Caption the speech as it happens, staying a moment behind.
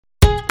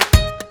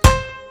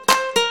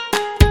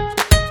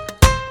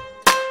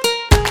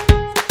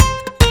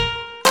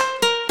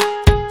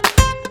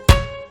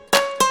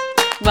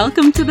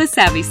Welcome to the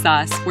Savvy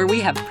Sauce, where we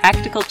have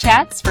practical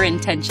chats for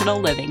intentional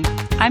living.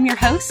 I'm your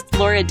host,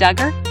 Laura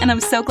Duggar, and I'm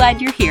so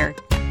glad you're here.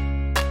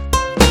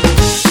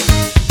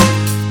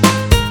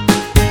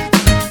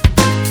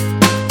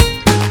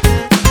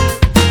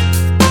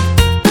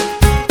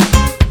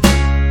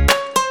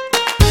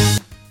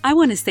 I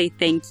want to say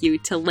thank you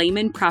to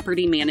Lehman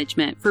Property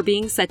Management for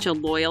being such a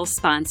loyal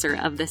sponsor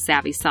of the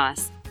Savvy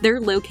Sauce. They're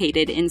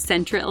located in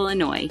Central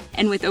Illinois,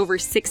 and with over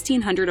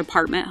 1,600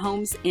 apartment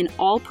homes in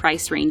all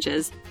price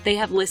ranges, they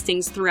have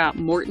listings throughout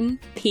Morton,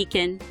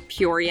 Pekin,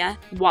 Peoria,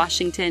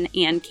 Washington,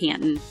 and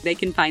Canton. They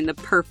can find the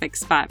perfect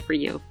spot for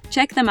you.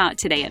 Check them out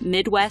today at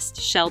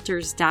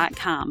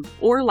MidwestShelters.com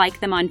or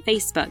like them on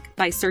Facebook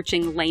by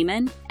searching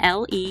Lehman,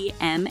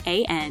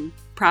 L-E-M-A-N,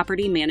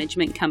 Property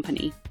Management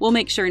Company. We'll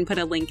make sure and put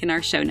a link in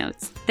our show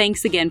notes.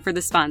 Thanks again for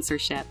the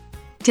sponsorship.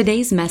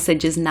 Today's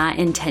message is not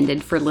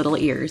intended for little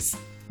ears.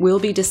 We'll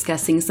be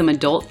discussing some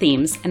adult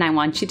themes, and I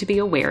want you to be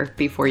aware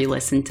before you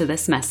listen to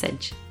this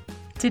message.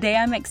 Today,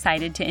 I'm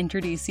excited to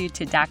introduce you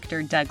to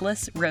Dr.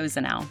 Douglas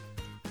Rosenau.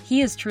 He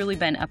has truly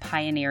been a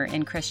pioneer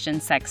in Christian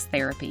sex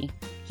therapy.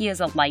 He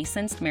is a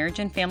licensed marriage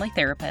and family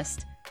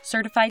therapist,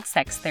 certified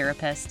sex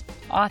therapist,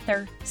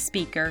 author,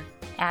 speaker,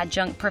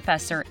 adjunct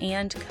professor,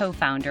 and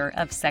co-founder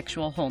of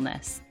Sexual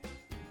Wholeness.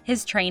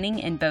 His training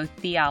in both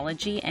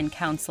theology and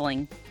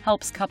counseling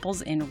helps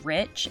couples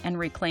enrich and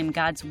reclaim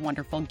God's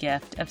wonderful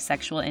gift of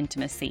sexual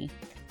intimacy.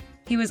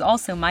 He was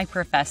also my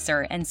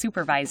professor and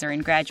supervisor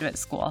in graduate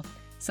school,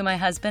 so my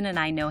husband and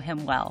I know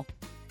him well.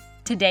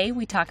 Today,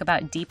 we talk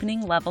about deepening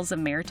levels of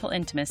marital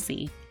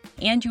intimacy,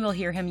 and you will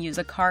hear him use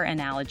a car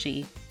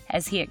analogy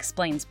as he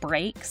explains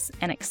brakes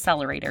and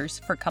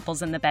accelerators for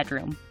couples in the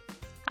bedroom.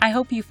 I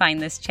hope you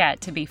find this chat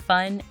to be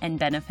fun and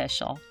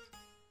beneficial.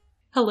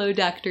 Hello,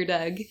 Dr.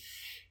 Doug.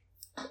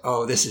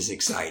 Oh, this is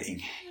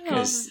exciting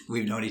because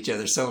we've known each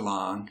other so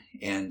long,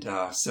 and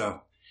so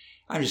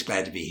I'm just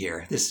glad to be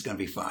here. This is going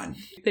to be fun.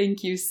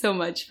 Thank you so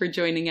much for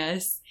joining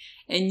us.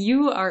 And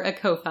you are a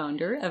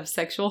co-founder of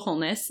Sexual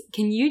Wholeness.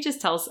 Can you just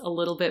tell us a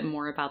little bit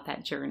more about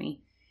that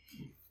journey?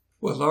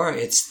 Well, Laura,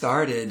 it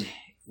started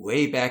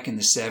way back in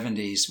the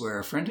 70s where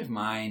a friend of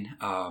mine,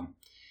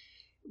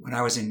 when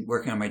I was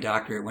working on my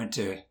doctorate, went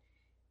to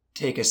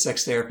take a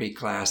sex therapy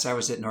class. I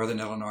was at Northern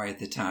Illinois at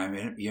the time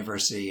at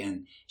university,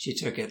 and she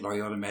took it at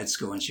Loyola Med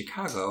School in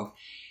Chicago,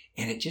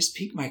 and it just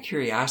piqued my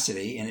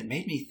curiosity, and it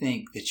made me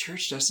think the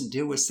church doesn't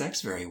deal with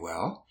sex very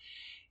well.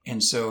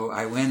 And so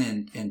I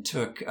went and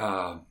took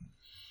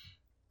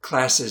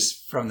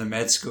classes from the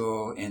med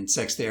school in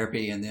sex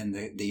therapy, and then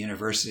the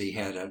university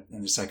and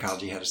the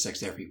psychology had a sex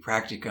therapy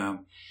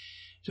practicum.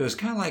 So it was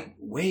kind of like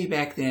way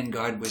back then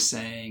God was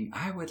saying,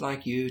 I would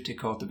like you to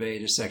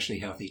cultivate a sexually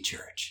healthy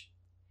church.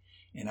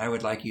 And I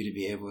would like you to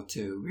be able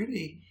to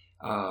really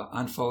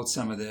unfold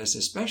some of this,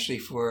 especially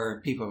for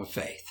people of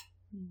faith.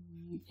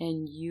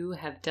 And you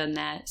have done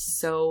that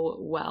so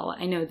well.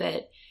 I know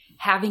that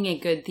having a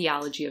good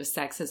theology of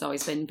sex has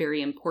always been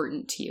very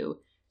important to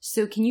you.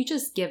 So can you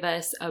just give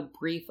us a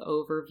brief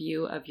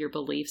overview of your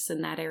beliefs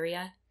in that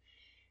area?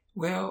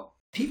 Well,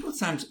 people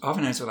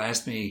oftentimes will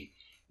ask me,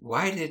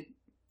 why did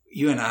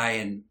you and I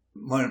and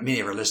many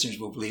of our listeners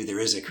will believe there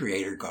is a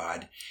creator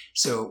God.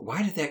 So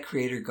why did that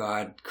creator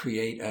God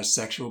create us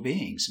sexual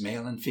beings,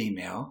 male and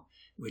female,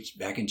 which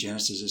back in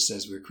Genesis it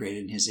says we're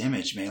created in his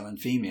image, male and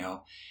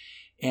female.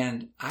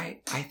 And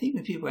I think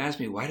when people ask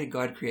me, why did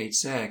God create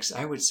sex?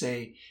 I would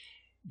say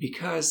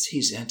because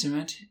he's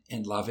intimate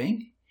and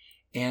loving,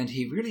 and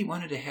he really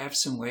wanted to have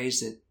some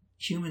ways that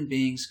human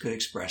beings could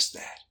express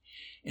that.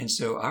 And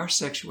so our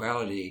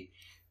sexuality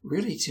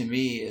really to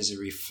me is a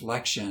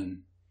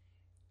reflection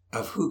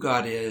of who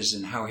God is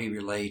and how he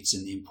relates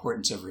and the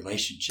importance of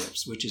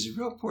relationships, which is a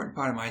real important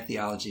part of my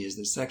theology, is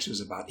that sex was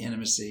about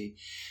intimacy,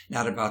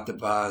 not about the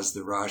buzz,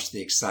 the rush,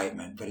 the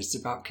excitement, but it's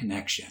about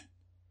connection.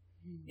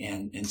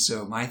 And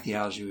so my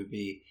theology would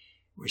be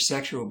we're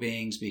sexual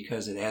beings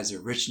because it adds a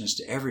richness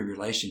to every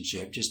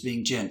relationship, just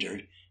being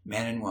gendered,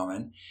 man and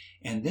woman.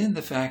 And then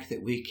the fact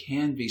that we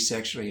can be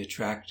sexually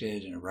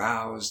attracted and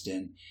aroused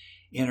and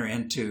enter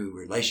into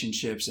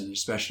relationships and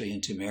especially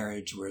into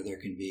marriage where there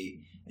can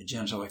be a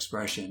gentle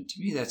expression. To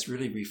me, that's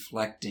really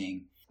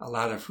reflecting a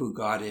lot of who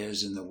God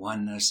is and the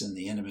oneness and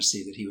the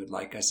intimacy that he would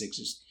like us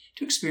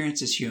to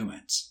experience as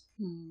humans.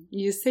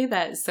 You say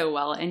that so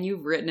well, and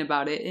you've written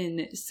about it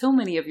in so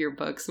many of your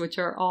books, which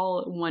are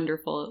all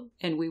wonderful,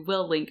 and we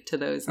will link to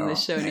those in the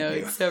show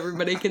notes so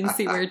everybody can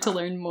see where to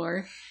learn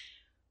more.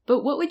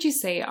 But what would you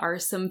say are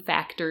some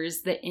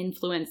factors that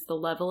influence the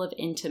level of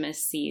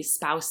intimacy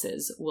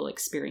spouses will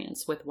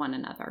experience with one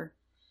another?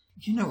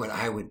 You know what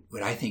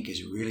I think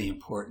is really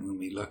important when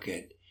we look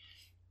at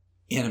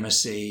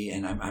intimacy,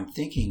 and I'm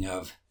thinking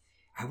of,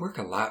 I work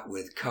a lot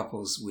with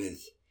couples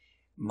with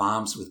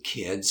moms with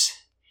kids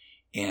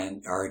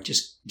and are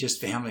just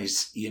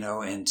families,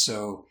 and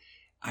so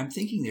I'm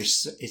thinking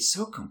it's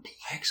so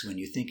complex when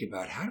you think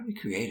about how do we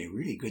create a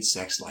really good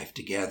sex life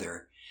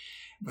together.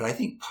 But I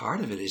think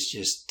part of it is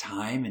just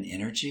time and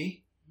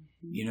energy,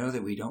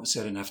 that we don't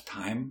set enough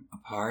time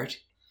apart.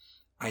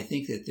 I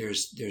think that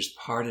there's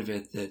part of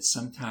it that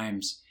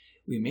sometimes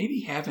we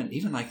maybe haven't,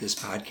 even like this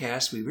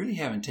podcast, we really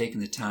haven't taken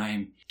the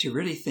time to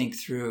really think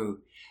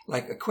through.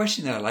 Like a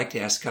question that I like to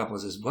ask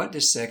couples is, what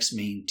does sex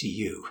mean to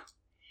you?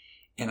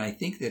 And I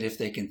think that if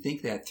they can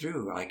think that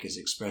through, like as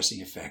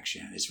expressing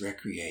affection, as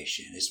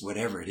recreation, as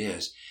whatever it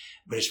is,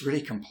 but it's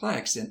really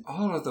complex, and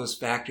all of those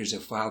factors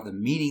of while the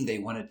meaning they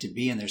want it to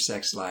be in their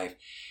sex life,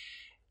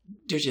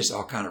 there's just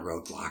all kind of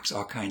roadblocks,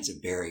 all kinds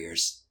of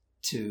barriers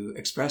to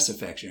express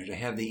affection or to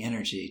have the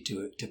energy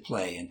to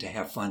play and to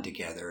have fun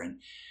together, and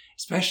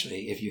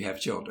especially if you have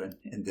children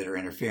and that are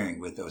interfering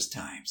with those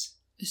times.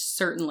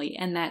 Certainly.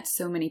 And that's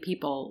so many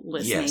people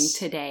listening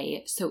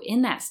today. So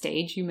in that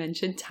stage, you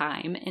mentioned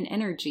time and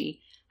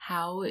energy.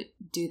 How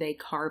do they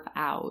carve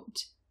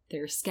out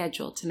their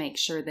schedule to make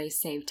sure they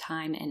save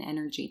time and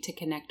energy to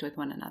connect with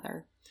one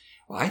another?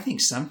 Well, I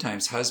think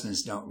sometimes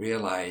husbands don't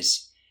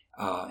realize,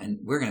 and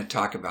we're going to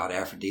talk about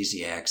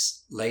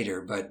aphrodisiacs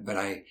later, but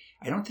I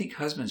don't think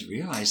husbands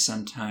realize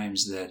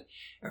sometimes that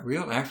a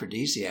real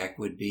aphrodisiac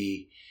would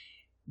be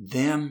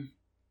them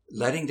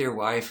letting their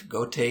wife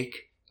go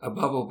take a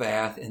bubble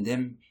bath and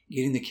them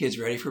getting the kids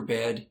ready for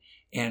bed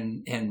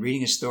and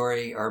reading a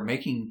story, or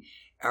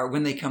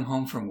when they come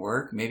home from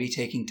work, maybe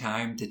taking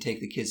time to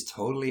take the kids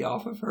totally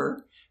off of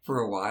her for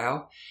a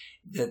while.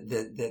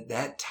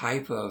 That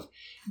type of,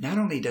 not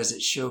only does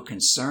it show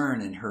concern,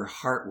 and her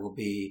heart will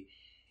be,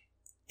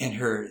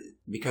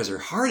 because her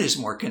heart is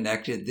more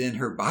connected, then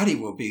her body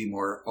will be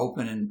more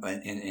open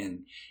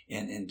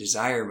and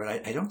desire.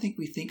 But I don't think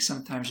we think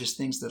sometimes just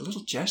things, the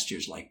little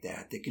gestures like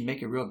that can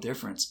make a real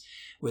difference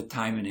with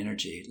time and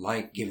energy,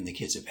 like giving the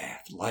kids a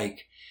bath,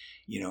 like,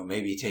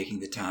 maybe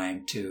taking the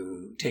time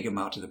to take them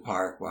out to the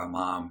park while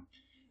mom,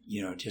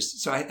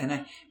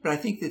 but I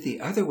think that the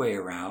other way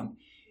around,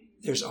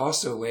 there's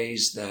also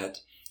ways that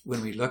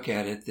when we look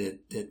at it,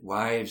 that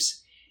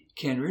wives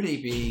can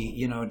really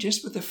be,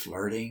 just with the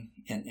flirting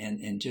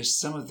and just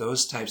some of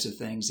those types of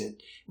things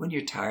that when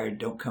you're tired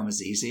don't come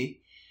as easy.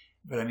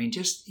 But I mean,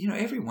 just,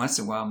 every once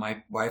in a while,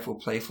 my wife will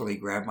playfully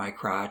grab my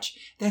crotch.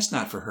 That's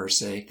not for her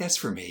sake. That's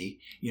for me.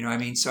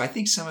 So I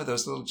think some of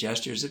those little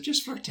gestures of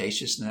just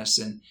flirtatiousness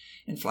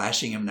and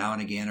flashing them now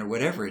and again, or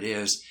whatever it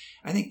is,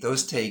 I think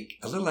those take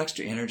a little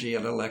extra energy, a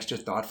little extra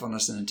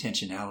thoughtfulness and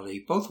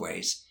intentionality both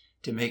ways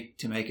to make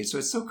it. So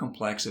it's so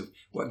complex of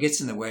what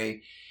gets in the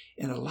way.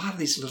 And a lot of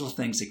these little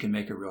things that can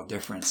make a real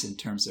difference in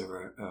terms of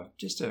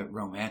just a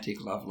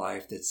romantic love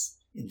life that's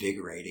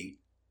invigorating.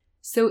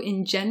 So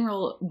in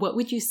general, what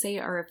would you say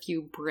are a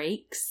few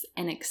brakes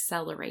and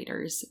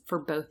accelerators for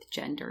both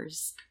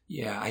genders?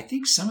 Yeah, I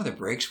think some of the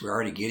brakes we're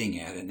already getting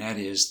at, and that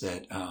is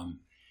that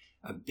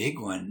a big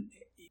one,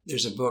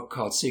 there's a book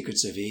called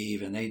Secrets of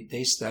Eve, and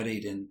they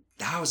studied in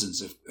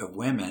thousands of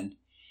women.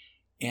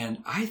 And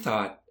I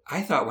thought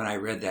when I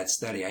read that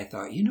study, I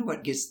thought,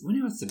 what's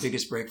the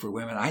biggest break for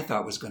women? I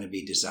thought was going to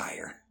be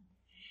desire.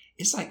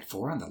 It's like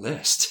 4 on the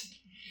list.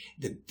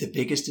 The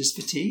biggest is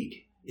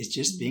fatigue. It's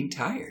just being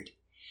tired.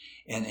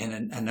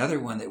 And another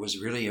one that was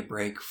really a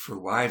break for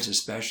wives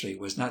especially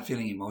was not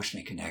feeling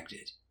emotionally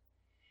connected.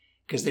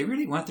 Because they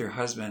really want their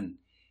husband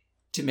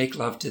to make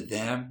love to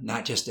them,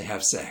 not just to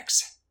have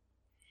sex.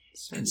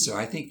 Certainly. And so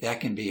I think that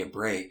can be a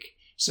break.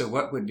 So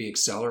what would be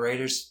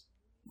accelerators?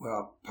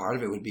 Well, part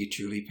of it would be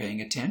truly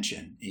paying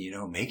attention,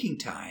 making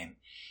time.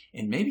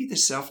 And maybe the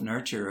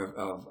self-nurture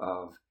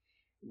of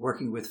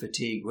working with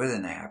fatigue with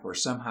an app, or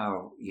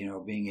somehow,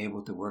 being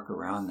able to work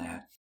around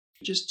that.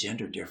 Just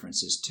gender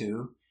differences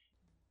too.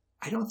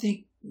 I don't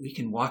think we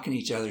can walk in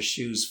each other's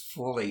shoes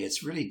fully.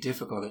 It's really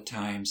difficult at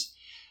times.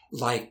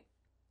 Like,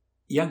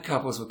 young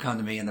couples will come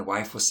to me and the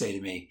wife will say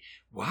to me,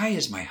 "Why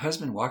is my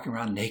husband walking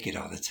around naked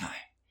all the time?"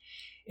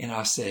 And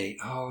I'll say,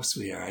 "Oh,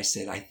 sweetheart," I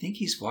said, "I think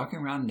he's walking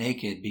around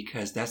naked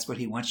because that's what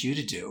he wants you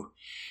to do."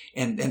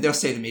 And they'll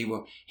say to me,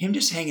 "Well, him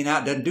just hanging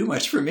out doesn't do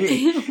much for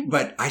me."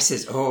 But I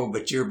says, "Oh,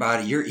 but your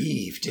body, you're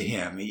Eve to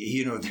him.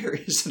 There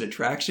is an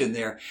attraction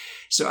there."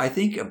 So I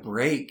think a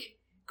break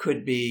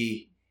could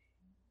be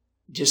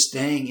just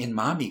staying in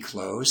mommy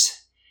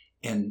clothes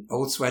and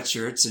old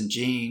sweatshirts and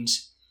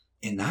jeans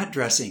and not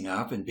dressing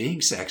up and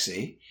being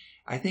sexy.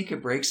 I think a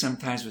break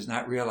sometimes was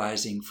not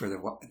realizing for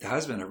the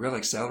husband, a real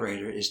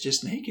accelerator is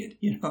just naked,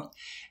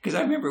 Because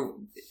I remember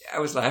I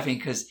was laughing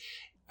because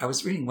I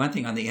was reading one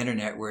thing on the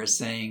internet where it's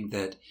saying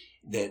that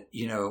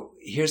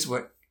here's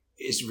what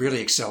is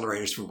really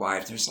accelerators for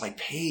wives. There's like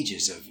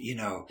pages of,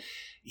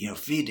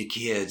 feed the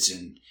kids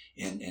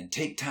and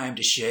take time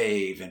to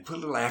shave and put a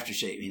little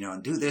aftershave,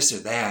 and do this or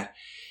that.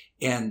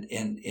 And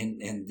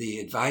the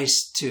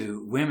advice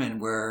to women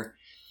were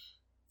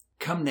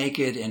come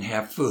naked and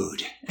have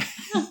food.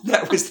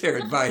 That was their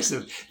advice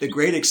of the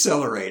great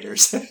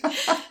accelerators.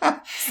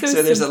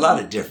 So there's a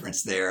lot of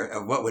difference there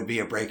of what would be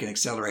a break and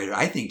accelerator.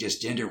 I think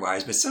just gender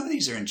wise, but some of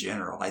these are in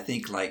general. I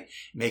think like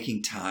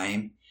making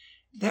time,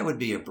 that would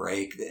be a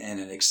break and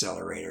an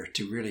accelerator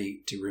to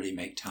really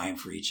make time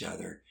for each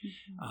other.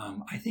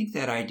 Mm-hmm. I think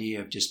that idea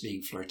of just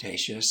being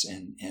flirtatious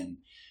and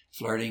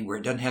flirting where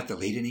it doesn't have to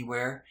lead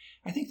anywhere,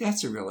 I think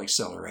that's a real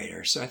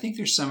accelerator. So I think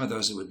there's some of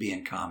those that would be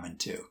in common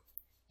too.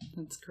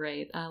 That's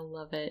great. I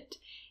love it.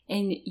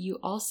 And you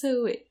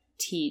also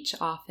teach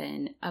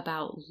often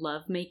about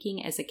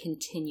lovemaking as a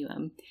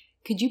continuum.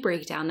 Could you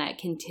break down that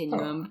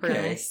continuum for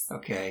us?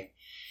 Okay.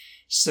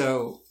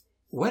 So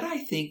what I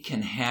think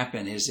can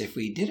happen is if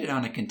we did it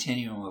on a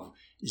continuum of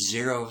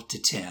 0 to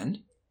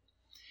 10.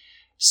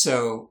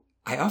 So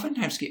I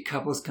oftentimes get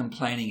couples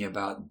complaining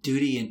about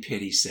duty and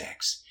pity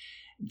sex,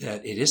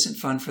 that it isn't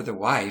fun for the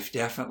wife,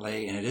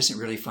 definitely, and it isn't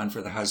really fun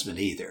for the husband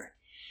either.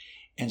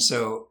 And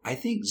so I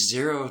think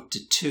 0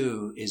 to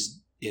 2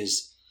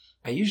 is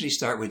I usually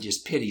start with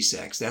just pity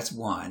sex. That's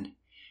 1.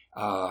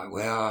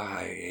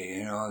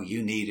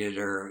 You need it,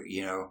 or,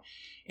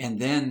 and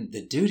then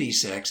the duty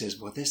sex is,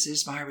 well, this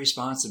is my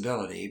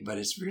responsibility, but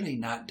it's really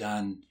not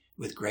done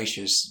with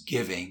gracious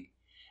giving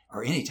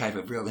or any type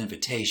of real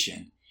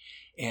invitation.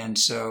 And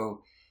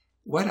so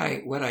what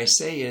I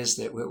say is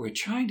that what we're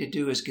trying to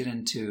do is get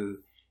into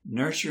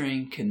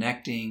nurturing,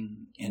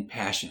 connecting, and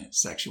passionate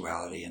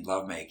sexuality and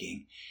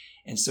lovemaking.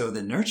 And so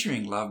the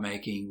nurturing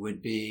lovemaking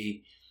would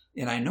be,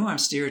 and I know I'm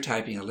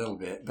stereotyping a little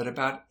bit, but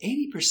about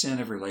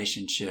 80% of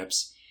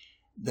relationships,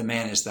 the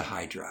man is the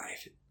high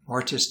drive,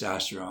 more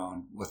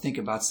testosterone, will think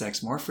about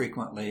sex more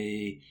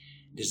frequently,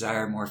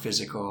 desire more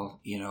physical,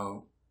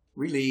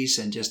 release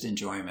and just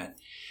enjoyment.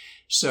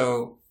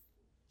 So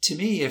to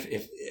me,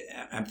 if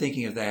I'm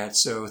thinking of that,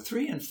 so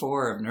 3 and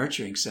 4 of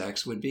nurturing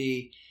sex would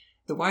be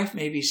the wife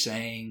maybe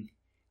saying,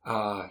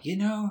 I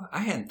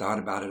hadn't thought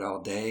about it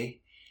all day.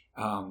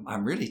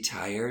 I'm really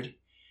tired,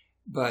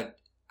 but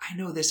I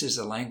know this is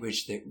a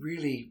language that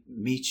really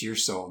meets your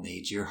soul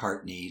needs, your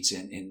heart needs,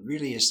 and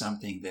really is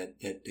something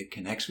that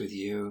connects with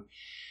you.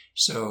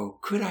 So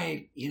could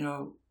I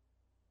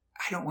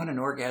don't want an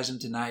orgasm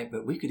tonight,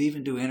 but we could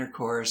even do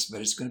intercourse,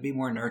 but it's going to be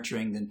more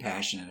nurturing than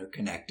passionate or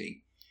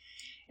connecting.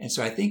 And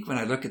so I think when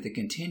I look at the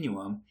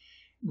continuum,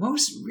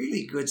 most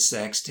really good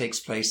sex takes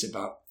place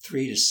about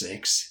 3 to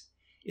 6.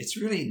 It's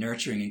really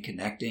nurturing and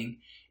connecting.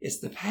 It's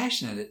the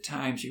passionate at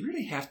times. You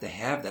really have to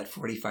have that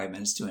 45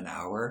 minutes to an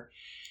hour.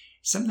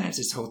 Sometimes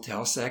it's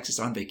hotel sex. It's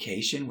on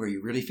vacation where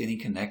you're really feeling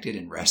connected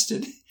and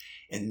rested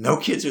and no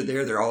kids are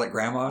there. They're all at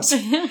grandma's,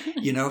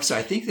 So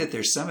I think that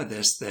there's some of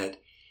this that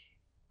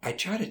I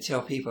try to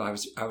tell people. I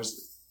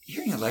was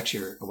hearing a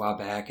lecture a while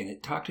back and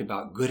it talked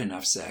about good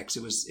enough sex.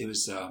 It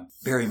was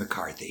Barry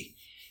McCarthy,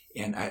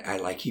 and I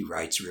like, he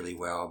writes really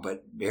well,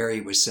 but Barry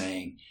was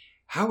saying,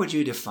 how would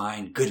you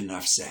define good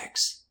enough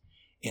sex?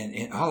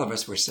 And all of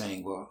us were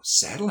saying, well,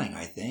 settling,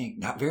 I think,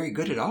 not very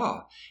good at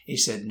all. He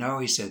said,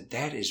 no,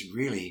 that is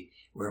really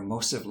where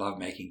most of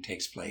lovemaking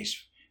takes place,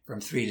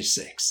 from 3 to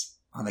 6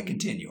 on the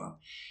continuum.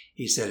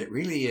 He said it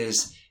really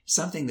is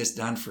something that's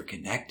done for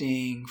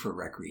connecting, for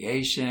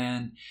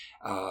recreation,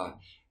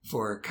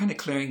 for kind of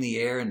clearing the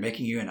air and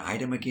making you an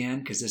item again,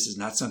 because this is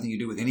not something you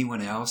do with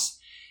anyone else.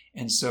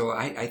 And so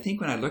I think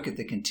when I look at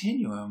the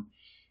continuum,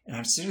 and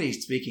I'm certainly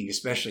speaking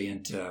especially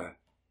into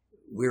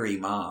weary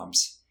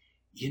moms,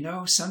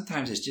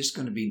 sometimes it's just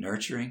going to be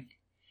nurturing,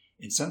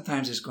 and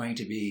sometimes it's going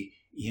to be,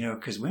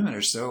 because women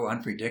are so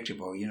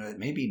unpredictable, it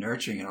may be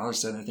nurturing and all of a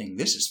sudden I think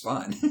this is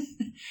fun.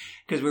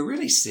 Because we're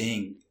really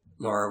seeing,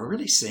 Laura,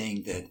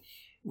 that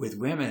with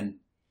women,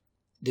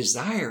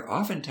 desire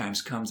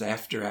oftentimes comes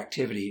after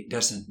activity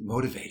doesn't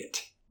motivate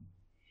it.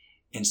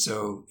 And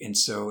so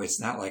it's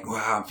not like,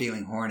 wow, I'm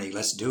feeling horny,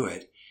 let's do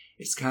it.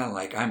 It's kind of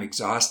like, I'm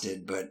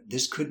exhausted, but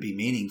this could be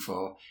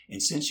meaningful.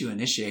 And since you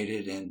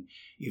initiated and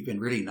you've been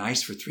really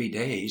nice for 3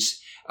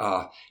 days,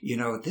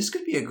 this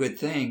could be a good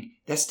thing.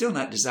 That's still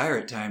not desire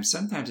at times.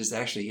 Sometimes it's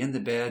actually in the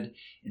bed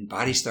and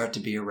bodies start to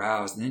be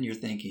aroused. And then you're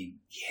thinking,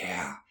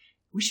 yeah,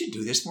 we should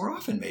do this more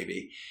often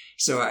maybe.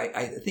 So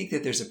I think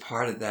that there's a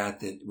part of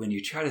that when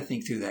you try to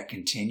think through that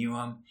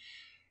continuum,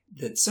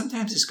 that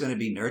sometimes it's going to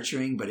be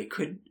nurturing, but it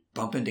could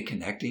bump into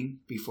connecting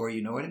before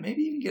you know it, and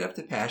maybe even get up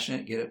to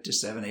passionate, get up to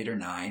 7, 8, or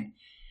 9.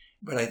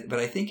 But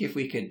I think if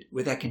we could,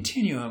 with that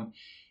continuum,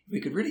 we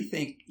could really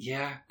think,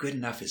 yeah, good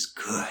enough is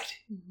good.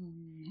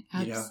 Mm-hmm.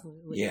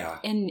 Absolutely. Yeah.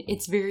 And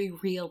it's very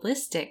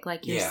realistic,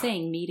 like you're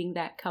saying, meeting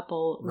that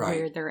couple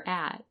where they're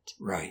at.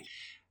 Right.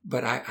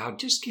 But I'll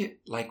just get,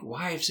 like,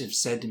 wives have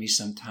said to me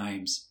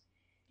sometimes,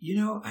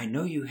 I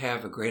know you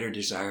have a greater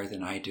desire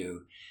than I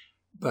do,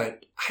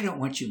 but I don't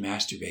want you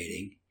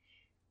masturbating.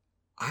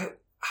 I'll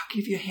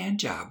give you a hand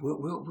job.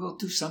 We'll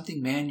do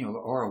something manual,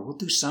 or we'll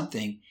do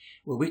something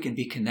where we can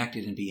be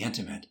connected and be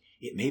intimate.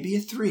 It may be a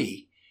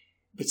 3,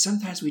 but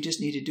sometimes we just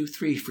need to do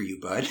 3 for you,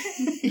 bud.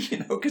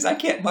 Because I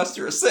can't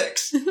muster a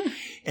 6.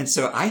 And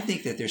so I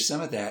think that there's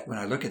some of that when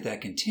I look at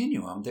that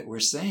continuum that we're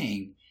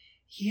saying,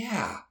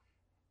 yeah,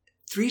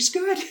 3's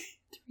good.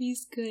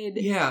 3's good.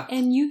 Yeah.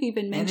 And you've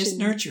even mentioned... And it's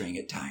nurturing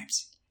at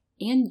times.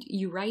 And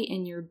you write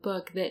in your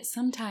book that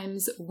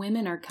sometimes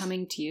women are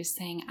coming to you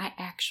saying, I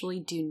actually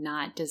do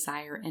not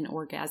desire an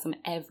orgasm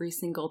every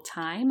single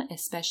time,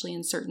 especially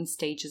in certain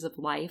stages of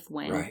life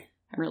when I'm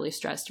really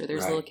stressed or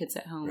there's little kids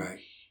at home. Right.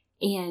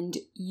 And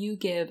you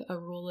give a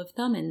rule of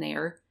thumb in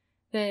there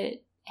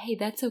that, hey,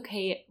 that's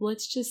okay.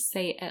 Let's just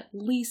say at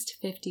least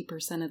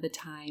 50% of the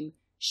time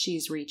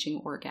she's reaching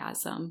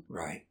orgasm.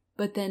 Right.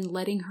 but then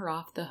letting her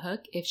off the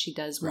hook if she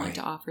does want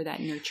to offer that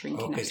nurturing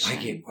connection. Because I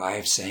get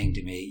wives saying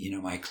to me,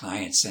 my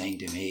clients saying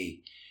to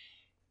me,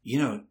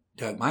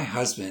 Doug, my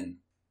husband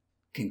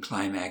can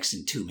climax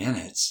in 2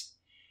 minutes,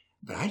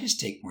 but I just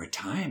take more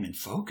time and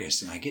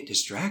focus and I get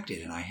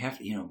distracted and I have,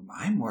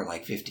 I'm more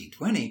like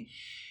 15-20.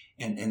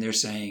 And they're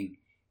saying,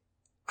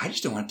 I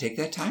just don't want to take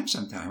that time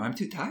sometime. I'm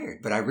too tired,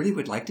 but I really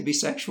would like to be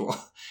sexual.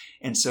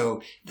 And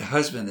so the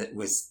husband that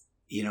was,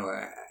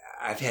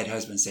 I've had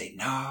husbands say,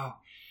 no,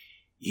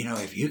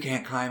 if you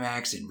can't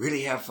climax and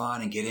really have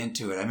fun and get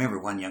into it. I remember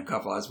one young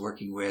couple I was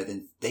working with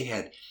and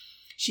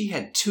she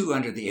had 2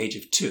 under the age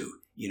of 2,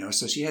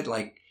 so she had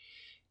like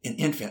an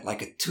infant,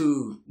 like a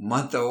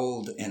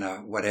 2-month-old and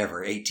a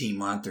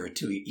 18-month or a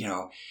 2,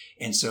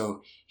 and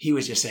so he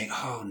was just saying,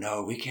 oh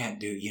no, we can't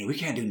do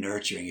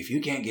nurturing if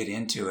you can't get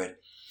into it.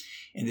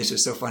 And this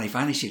was so funny.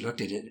 Finally, she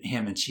looked at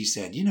him and she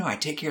said, I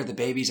take care of the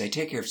babies. I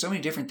take care of so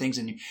many different things.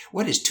 And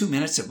what is 2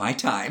 minutes of my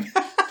time?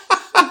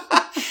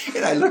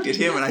 And I looked at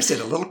him and I said,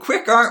 a little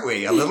quick, aren't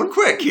we? A little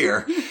quick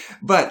here.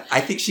 But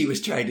I think she was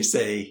trying to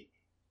say,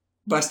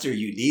 Buster,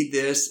 you need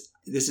this.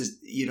 This is,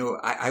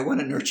 I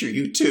want to nurture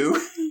you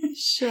too.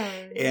 Sure.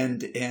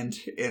 And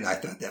I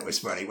thought that was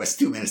funny. What's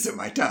 2 minutes of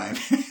my time?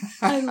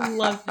 I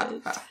love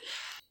it.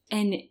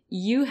 And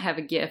you have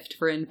a gift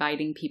for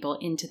inviting people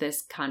into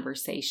this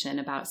conversation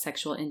about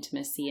sexual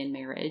intimacy and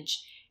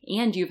marriage.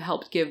 And you've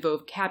helped give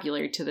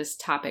vocabulary to this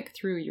topic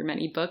through your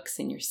many books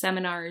and your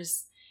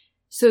seminars.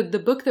 So the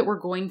book that we're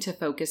going to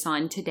focus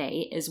on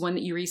today is one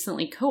that you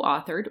recently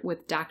co-authored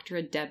with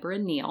Dr. Deborah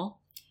Neal,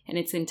 and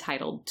it's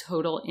entitled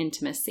Total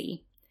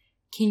Intimacy.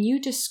 Can you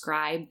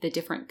describe the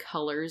different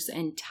colors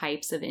and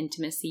types of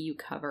intimacy you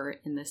cover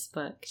in this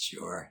book?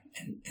 Sure.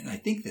 And I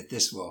think that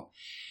this will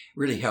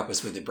really help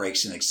us with the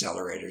brakes and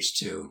accelerators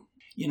too.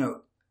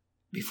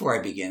 Before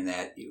I begin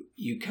that,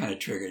 you kind of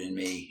triggered in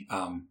me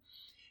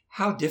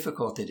how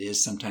difficult it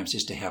is sometimes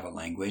just to have a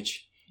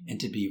language and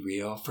to be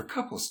real, for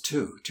couples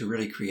too, to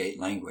really create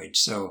language.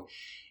 So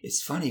it's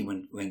funny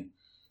when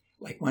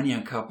like one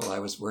young couple I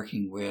was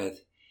working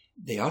with,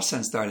 they all of a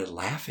sudden started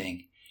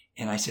laughing.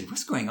 And I said,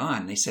 what's going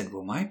on? And they said,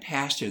 well, my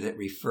pastor that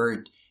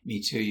referred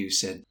me to you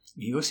said,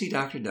 you go see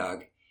Dr.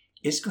 Doug.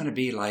 It's going to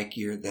be like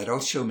that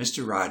old show,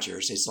 Mr.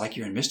 Rogers. It's like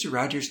you're in Mr.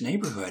 Rogers'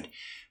 neighborhood.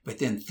 But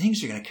then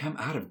things are going to come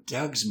out of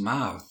Doug's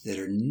mouth that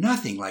are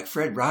nothing like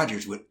Fred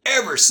Rogers would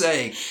ever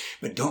say.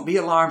 But don't be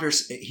alarmed.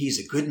 He's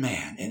a good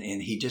man.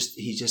 And he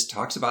just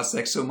talks about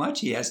sex so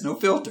much, he has no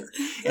filter.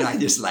 And I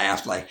just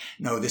laughed like,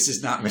 no, this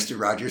is not Mr.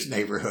 Rogers'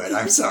 neighborhood.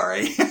 I'm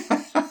sorry.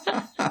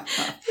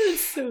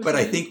 But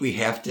I think we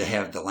have to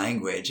have the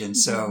language. And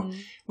so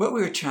what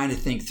we were trying to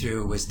think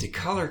through was to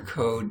color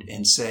code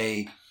and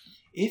say,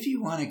 if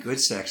you want a good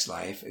sex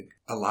life,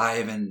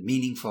 alive and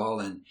meaningful,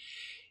 and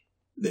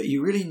that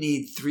you really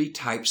need 3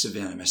 types of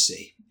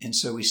intimacy. And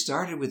so we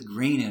started with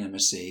green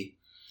intimacy.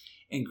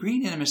 And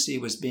green intimacy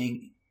was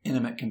being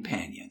intimate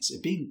companions,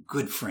 being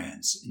good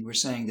friends. And we're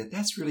saying that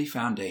that's really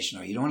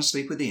foundational. You don't want to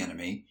sleep with the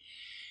enemy.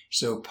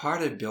 So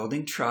part of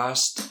building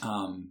trust,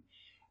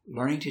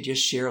 learning to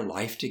just share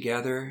life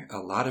together, a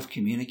lot of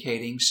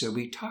communicating. So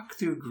we talk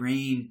through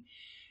green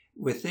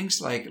with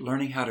things like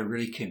learning how to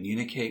really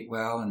communicate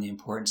well and the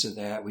importance of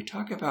that. We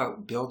talk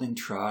about building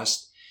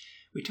trust.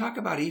 We talk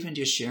about even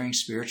just sharing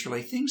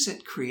spiritually, things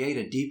that create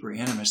a deeper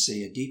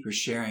intimacy, a deeper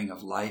sharing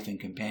of life and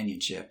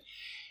companionship.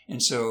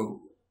 And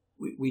so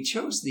we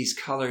chose these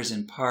colors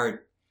in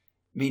part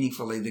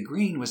meaningfully. The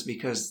green was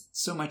because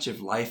so much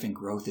of life and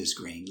growth is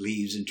green,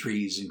 leaves and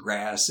trees and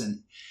grass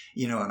and,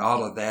 and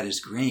all of that is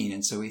green.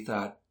 And so we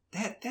thought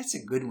that's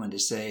a good one to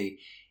say,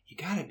 you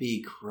got to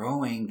be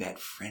growing that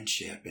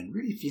friendship and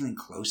really feeling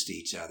close to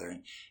each other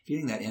and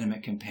feeling that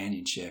intimate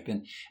companionship.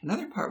 And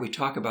another part we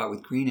talk about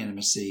with green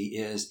intimacy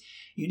is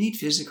you need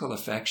physical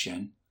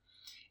affection.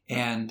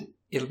 And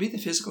it'll be the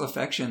physical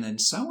affection in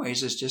some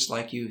ways is just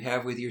like you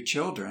have with your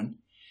children.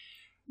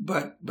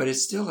 But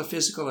it's still a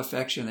physical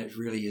affection that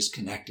really is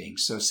connecting.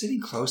 So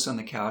sitting close on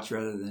the couch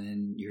rather than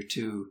in your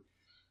 2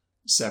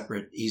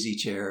 separate easy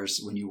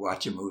chairs when you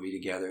watch a movie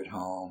together at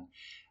home.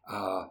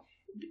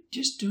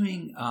 Just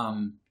doing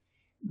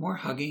more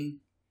hugging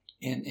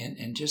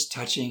and just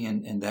touching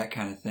and that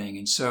kind of thing.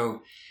 And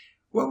so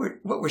what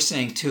we're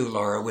saying too,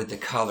 Laura, with the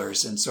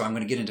colors, and so I'm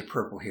going to get into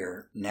purple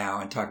here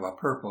now and talk about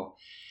purple.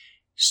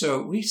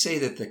 So we say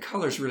that the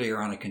colors really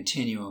are on a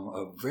continuum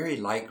of very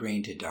light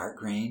green to dark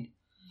green.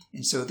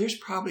 And so there's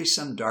probably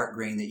some dark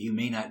green that you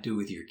may not do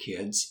with your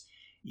kids.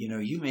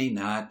 You may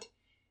not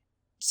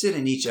sit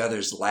in each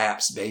other's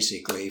laps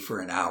basically for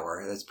an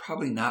hour. That's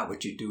probably not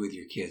what you do with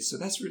your kids. So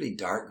that's really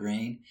dark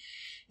green.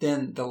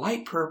 Then the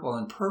light purple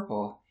and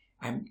purple,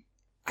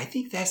 I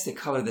think that's the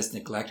color that's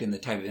neglected and the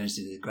type of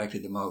intimacy that's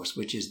neglected the most,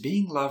 which is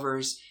being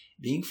lovers,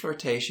 being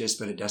flirtatious,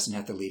 but it doesn't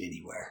have to lead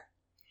anywhere.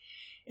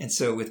 And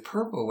so with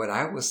purple, what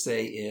I will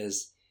say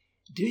is,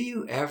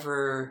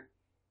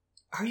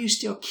 are you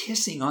still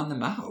kissing on the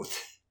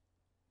mouth?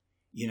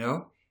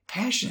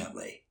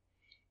 Passionately.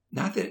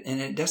 Not that, and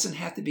it doesn't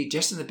have to be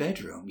just in the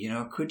bedroom.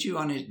 Could you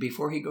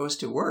before he goes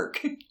to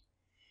work,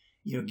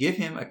 give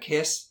him a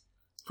kiss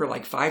for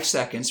like 5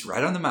 seconds,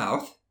 right on the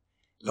mouth,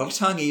 little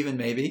tongue even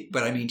maybe,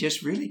 but I mean,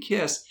 just really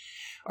kiss.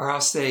 Or I'll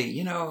say,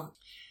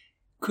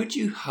 could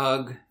you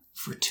hug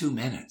for 2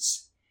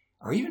 minutes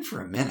or even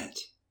for a minute?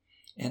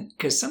 And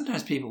because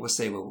sometimes people will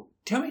say, well,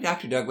 tell me,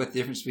 Dr. Doug, what the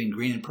difference between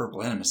green and purple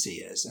intimacy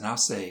is. And I'll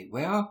say,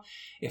 well,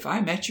 if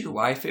I met your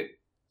wife at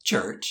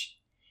church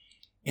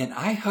and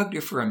I hugged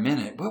her for a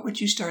minute, what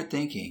would you start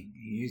thinking?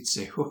 You'd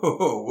say,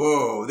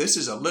 whoa, this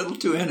is a little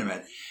too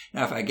intimate.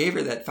 Now, if I gave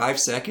her that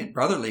 5-second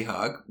brotherly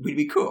hug, we'd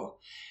be cool.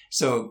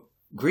 So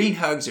green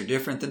hugs are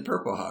different than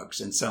purple hugs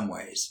in some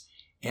ways.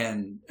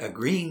 And a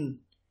green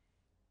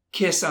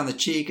kiss on the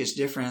cheek is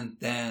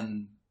different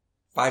than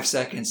 5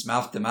 seconds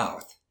mouth to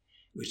mouth,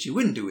 which you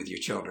wouldn't do with your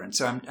children.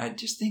 So I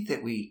just think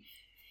that we,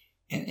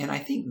 and I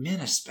think men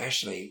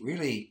especially,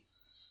 really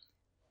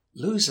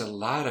lose a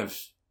lot of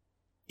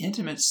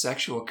intimate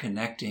sexual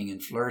connecting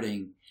and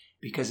flirting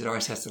because it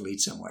always has to lead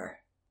somewhere.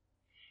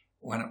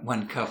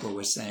 One couple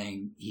was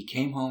saying he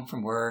came home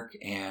from work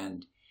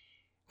and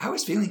I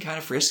was feeling kind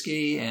of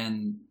frisky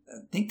and I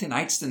think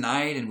tonight's the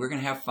night and we're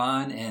going to have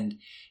fun. And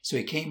so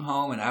he came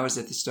home and I was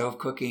at the stove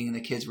cooking and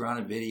the kids were on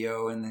a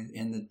video in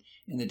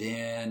the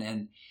den,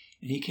 and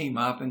he came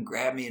up and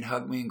grabbed me and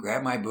hugged me and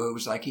grabbed my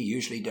boobs like he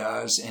usually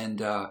does.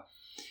 And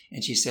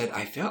she said,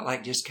 I felt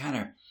like just kind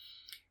of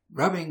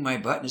rubbing my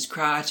butt in his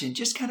crotch and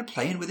just kind of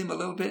playing with him a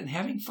little bit and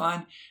having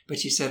fun. But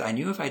she said, I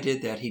knew if I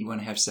did that, he'd want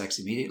to have sex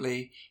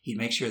immediately. He'd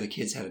make sure the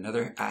kids had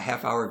another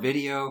half-hour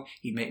video.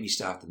 He'd make me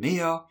stop the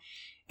meal.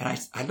 And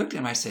I looked at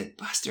him, I said,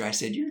 Buster, I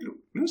said, you're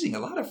losing a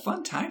lot of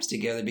fun times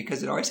together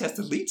because it always has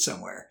to lead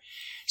somewhere.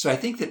 So I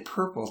think that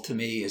purple to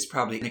me is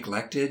probably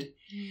neglected.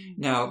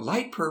 Now,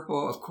 light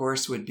purple, of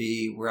course, would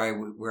be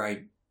where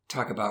I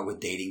talk about with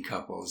dating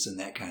couples and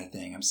that kind of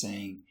thing. I'm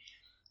saying,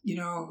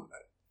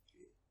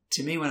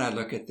 to me, when I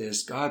look at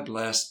this, God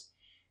blessed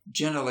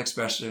general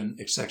expression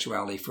of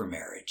sexuality for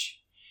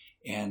marriage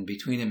and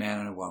between a man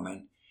and a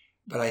woman.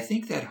 But I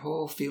think that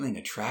whole feeling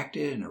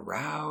attracted and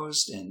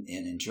aroused and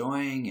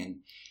enjoying.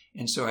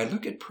 And so I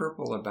look at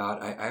purple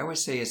about, I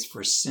always say it's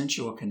for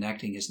sensual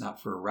connecting. It's not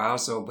for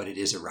arousal, but it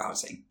is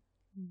arousing.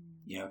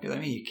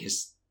 Because you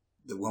kiss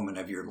the woman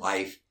of your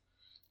life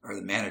or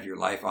the man of your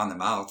life on the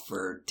mouth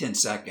for 10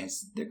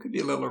 seconds. There could be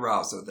a little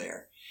arousal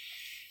there.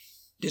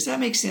 Does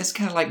that make sense?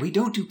 Kind of like we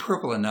don't do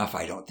purple enough,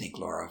 I don't think,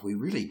 Laura. We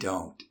really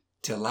don't,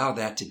 to allow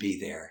that to be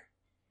there.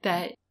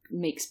 That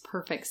makes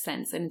perfect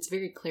sense. And it's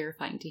very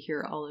clarifying to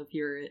hear all of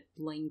your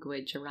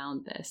language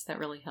around this. That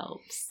really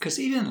helps. Because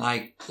even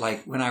like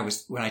when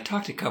I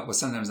talk to couples,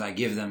 sometimes I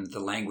give them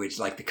the language,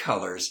 like the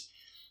colors.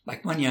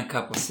 Like one young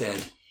couple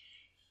said,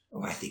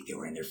 I think they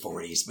were in their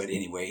 40s, but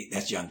anyway,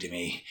 that's young to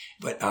me.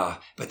 But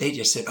they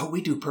just said,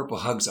 we do purple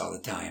hugs all the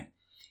time.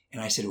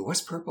 And I said, well,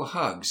 what's purple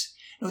hugs?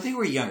 No, they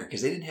were younger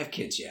because they didn't have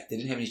kids yet. They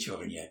didn't have any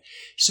children yet.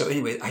 So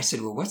anyway, I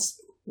said, well,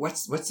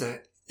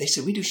 they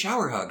said, we do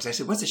shower hugs. I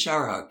said, what's a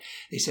shower hug?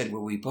 They said,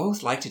 well, we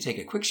both like to take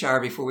a quick shower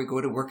before we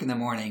go to work in the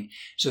morning.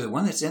 So the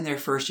one that's in there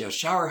first yells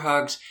shower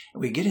hugs.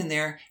 And we get in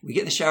there, we get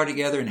in the shower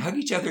together and hug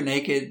each other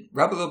naked,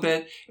 rub a little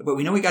bit. But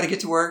we know we got to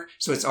get to work.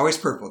 So it's always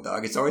purple,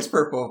 Doug. It's always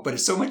purple, but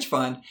it's so much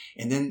fun.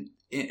 And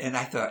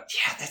I thought,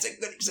 that's a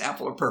good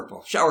example of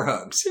purple. Shower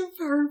hugs.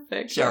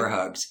 Perfect. Shower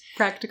hugs.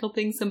 Practical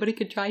things somebody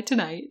could try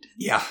tonight.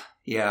 Yeah.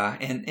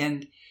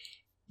 And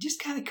just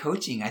kind of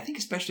coaching, I think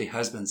especially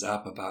husbands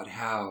up about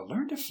how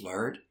learn to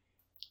flirt.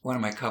 One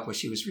of my couples,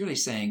 she was really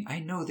saying, I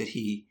know that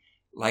he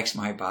likes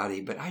my body,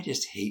 but I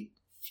just hate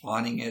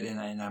flaunting it.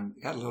 And I'm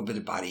got a little bit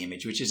of body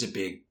image, which is a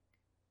big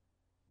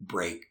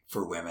break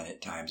for women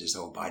at times, this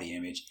whole body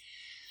image.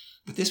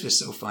 But this was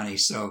so funny.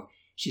 So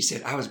she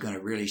said, I was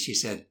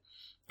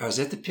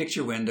at the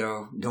picture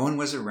window. No one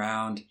was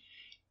around,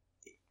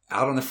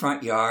 out on the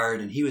front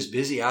yard. And he was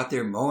busy out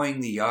there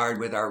mowing the yard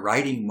with our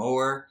riding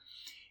mower.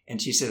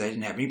 And she said, I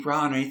didn't have any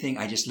bra on or anything.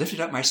 I just lifted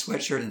up my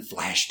sweatshirt and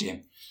flashed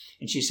him.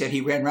 And she said, he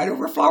ran right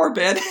over a flower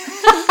bed.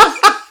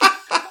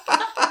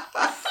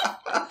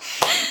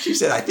 She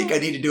said, I think I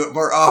need to do it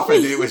more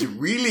often. It was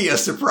really a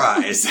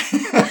surprise.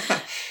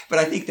 But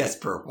I think that's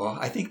purple.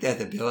 I think that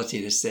the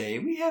ability to say,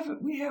 we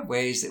have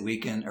ways that we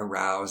can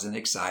arouse and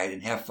excite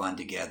and have fun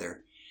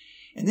together.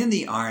 And then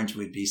the orange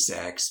would be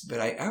sex.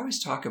 But I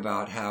always talk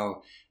about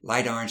how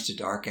light orange to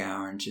dark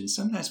orange, and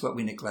sometimes what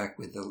we neglect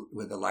with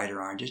the lighter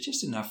orange is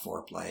just enough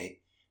foreplay,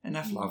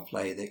 enough love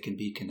play that can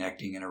be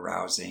connecting and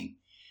arousing.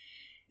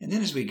 And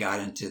then as we got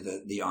into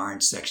the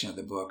orange section of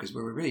the book is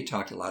where we really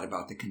talked a lot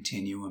about the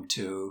continuum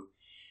too,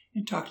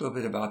 and talked a little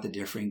bit about the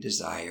differing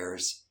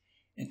desires,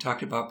 and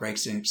talked about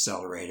brakes and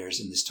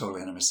accelerators in this Total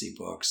Intimacy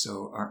book.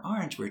 So our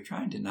orange, we're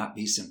trying to not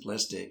be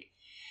simplistic.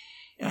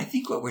 And I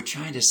think what we're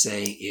trying to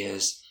say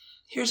is,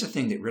 here's the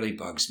thing that really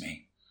bugs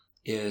me,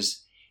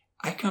 is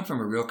I come from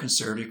a real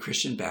conservative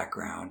Christian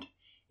background,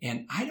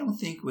 and I don't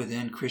think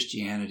within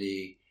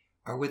Christianity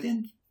or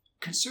within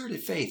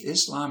conservative faith,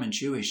 Islam and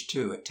Jewish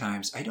too at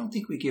times, I don't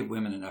think we give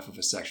women enough of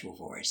a sexual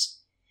voice.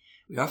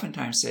 We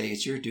oftentimes say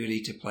it's your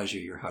duty to pleasure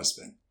your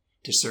husband,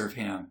 to serve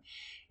him.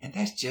 And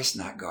that's just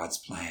not God's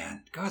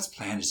plan. God's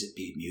plan is it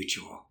be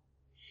mutual.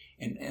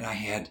 And I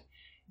had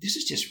this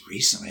is just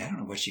recently. I don't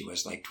know what she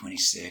was, like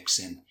 26.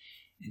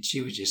 And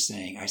she was just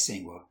saying,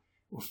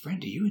 well, friend,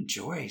 do you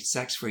enjoy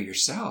sex for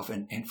yourself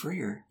and for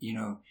your,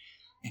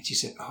 and she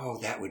said, oh,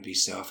 that would be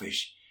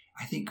selfish.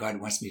 I think God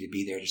wants me to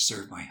be there to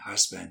serve my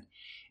husband.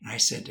 And I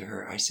said to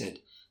her,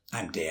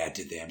 I'm dad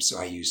to them, so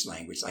I use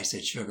language. I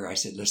said, sugar, I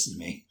said, listen to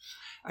me.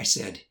 I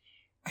said,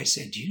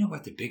 do you know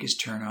what the biggest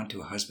turn on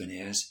to a husband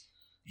is?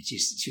 And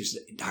she was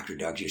Dr.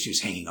 Doug. She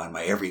was hanging on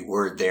my every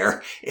word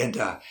there. And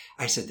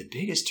I said, the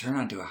biggest turn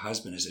on to a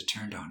husband is a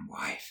turned on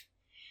wife.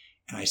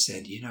 And I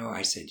said,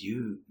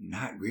 you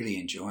not really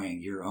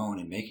enjoying your own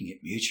and making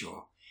it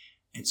mutual.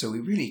 And so we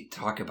really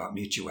talk about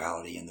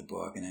mutuality in the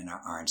book and in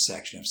our orange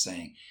section of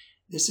saying,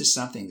 this is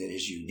something that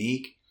is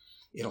unique.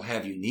 It'll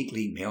have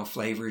uniquely male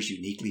flavors,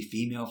 uniquely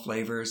female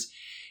flavors,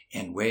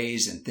 and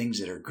ways and things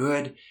that are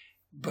good.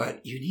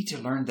 But you need to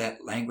learn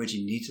that language.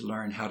 You need to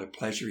learn how to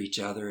pleasure each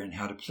other and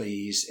how to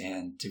please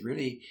and to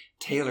really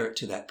tailor it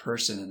to that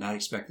person and not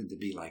expect them to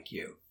be like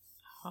you.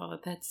 Oh,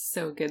 that's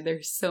so good.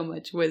 There's so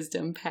much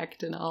wisdom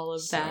packed in all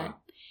of that.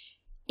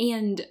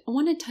 And I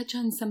want to touch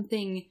on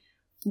something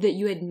that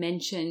you had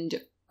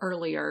mentioned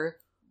earlier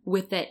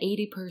with that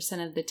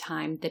 80% of the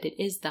time that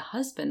it is the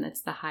husband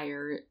that's the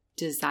higher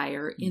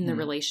desire in the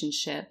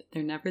relationship.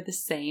 They're never the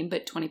same,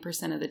 but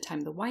 20% of the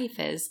time the wife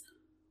is.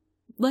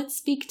 Let's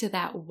speak to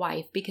that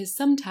wife, because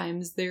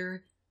sometimes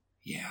they're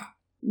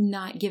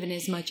not given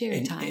as much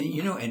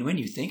airtime. And when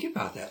you think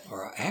about that,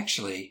 Laura,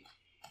 actually,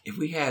 if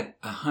we had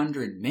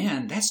 100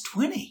 men, that's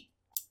 20.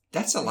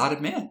 That's a lot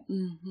of men,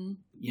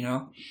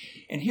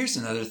 And here's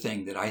another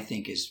thing that I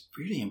think is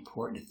really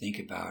important to think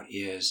about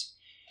is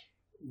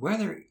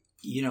whether,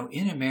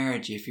 in a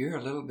marriage, if you're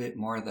a little bit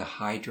more the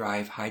high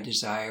drive, high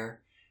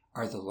desire,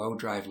 or the low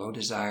drive, low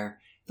desire,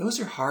 those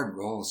are hard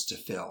roles to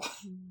fill.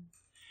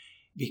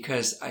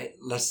 Because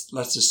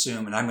let's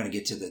assume, and I'm going to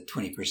get to the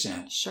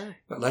 20%. Sure.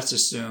 But let's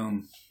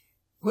assume,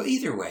 well,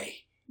 either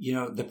way,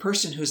 the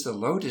person who's the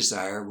low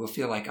desire will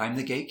feel like I'm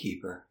the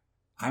gatekeeper.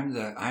 I'm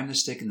the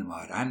stick in the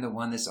mud. I'm the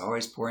one that's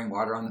always pouring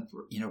water on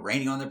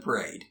raining on the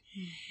parade.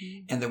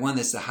 Mm-hmm. And the one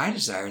that's the high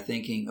desire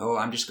thinking, oh,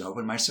 I'm just going to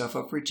open myself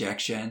up for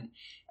rejection.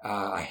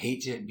 I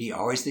hate to be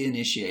always the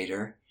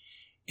initiator.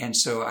 And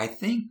so I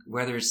think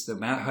whether it's the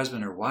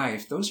husband or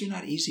wife, those are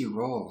not easy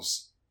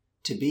roles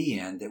to be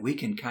in that we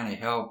can kind of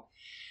help.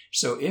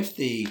 So if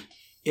the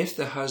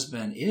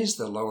husband is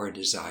the lower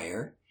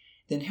desire,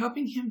 then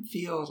helping him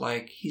feel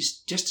like he's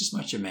just as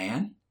much a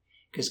man,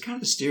 because kind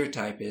of the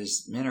stereotype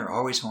is men are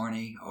always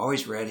horny,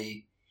 always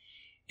ready,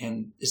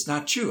 and it's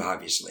not true,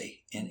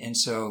 obviously. And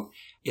so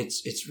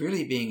it's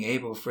really being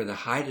able for the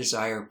high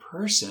desire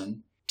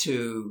person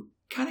to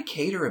kind of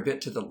cater a bit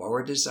to the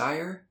lower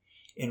desire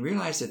and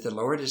realize that the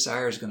lower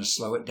desire is going to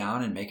slow it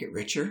down and make it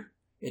richer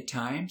at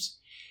times.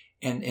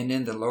 And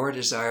then the lower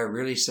desire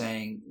really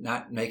saying,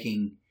 not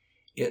making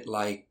it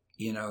like,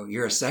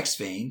 you're a sex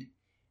fiend,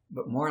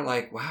 but more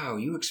like, wow,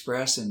 you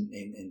express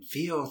and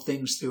feel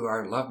things through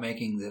our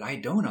lovemaking that I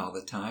don't all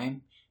the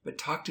time, but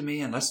talk to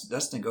me and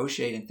let's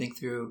negotiate and think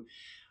through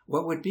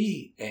what would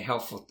be a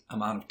helpful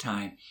amount of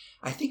time.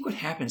 I think what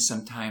happens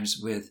sometimes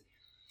with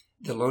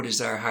the low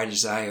desire, high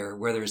desire,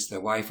 whether it's the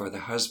wife or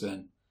the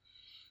husband,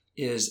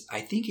 is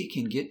I think it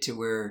can get to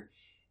where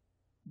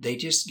they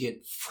just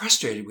get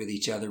frustrated with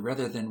each other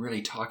rather than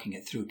really talking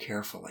it through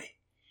carefully.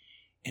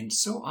 And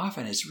so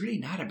often it's really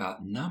not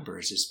about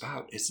numbers. It's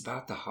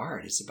about the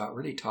heart. It's about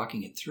really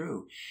talking it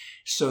through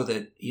so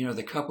that,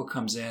 the couple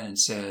comes in and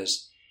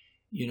says,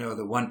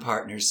 the one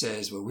partner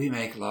says, well, we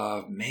make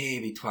love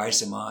maybe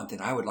twice a month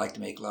and I would like to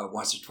make love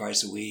once or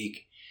twice a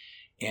week.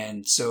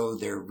 And so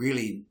they're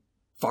really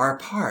far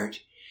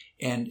apart.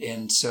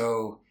 And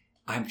so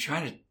I'm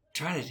trying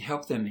to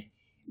help them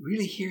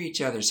really hear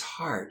each other's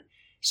heart.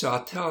 So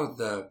I'll tell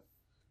the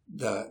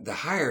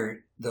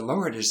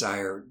lower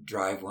desire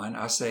drive one,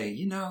 I'll say,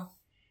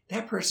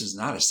 that person's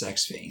not a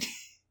sex fiend.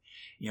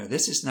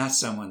 This is not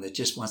someone that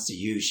just wants to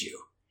use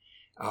you.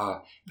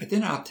 But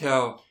then I'll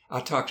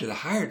talk to the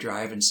higher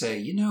drive and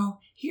say,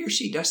 he or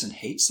she doesn't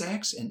hate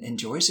sex and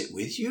enjoys it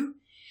with you.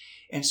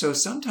 And so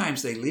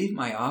sometimes they leave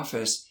my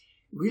office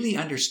really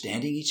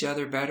understanding each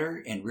other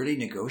better and really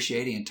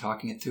negotiating and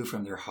talking it through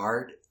from their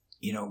heart,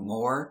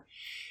 more.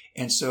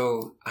 And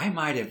so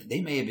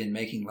they may have been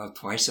making love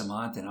twice a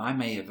month and I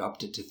may have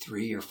upped it to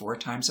 3 or 4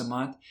 times a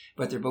month,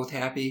 but they're both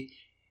happy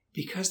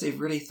because they've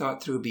really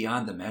thought through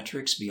beyond the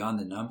metrics, beyond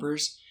the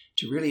numbers,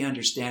 to really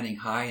understanding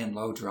high and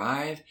low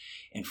drive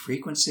and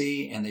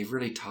frequency, and they've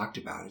really talked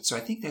about it. So I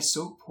think that's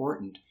so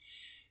important,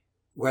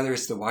 whether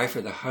it's the wife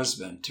or the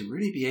husband, to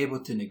really be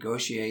able to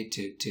negotiate,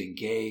 to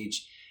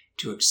engage,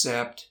 to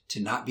accept, to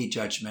not be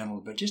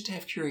judgmental, but just to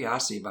have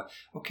curiosity about,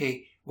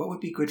 okay, what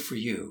would be good for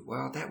you?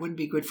 Well, that wouldn't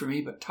be good for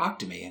me, but talk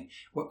to me. And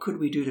what could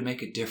we do to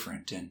make it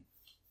different? And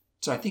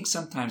so I think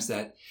sometimes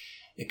that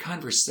the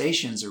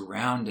conversations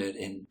around it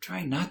and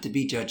trying not to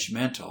be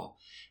judgmental,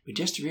 but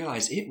just to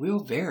realize it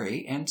will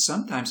vary. And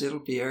sometimes it'll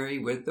vary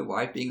with the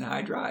wife being the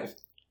high drive.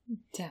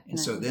 Definitely. And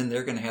so then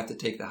they're going to have to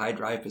take the high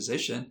drive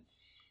position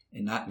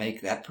and not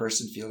make that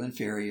person feel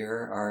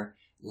inferior or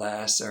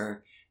less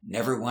or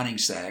never wanting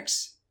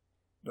sex,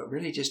 but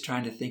really just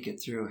trying to think it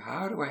through.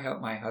 How do I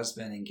help my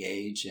husband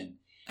engage? And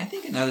I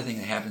think another thing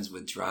that happens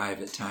with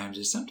drive at times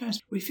is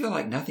sometimes we feel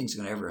like nothing's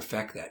going to ever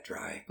affect that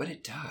drive, but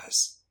it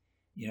does.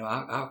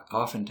 I'll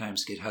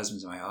oftentimes get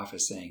husbands in my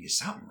office saying, is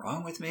something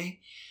wrong with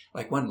me?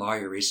 Like one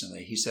lawyer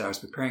recently, he said, I was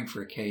preparing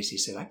for a case. He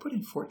said, I put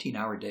in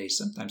 14-hour days,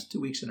 sometimes 2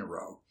 weeks in a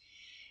row.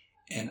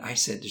 And I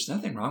said, there's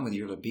nothing wrong with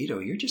your libido.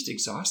 You're just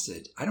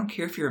exhausted. I don't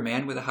care if you're a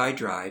man with a high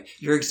drive.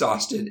 You're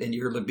exhausted and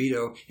your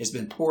libido has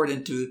been poured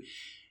into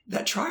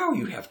that trial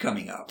you have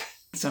coming up.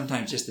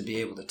 Sometimes just to be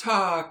able to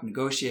talk,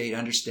 negotiate,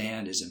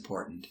 understand is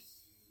important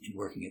in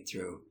working it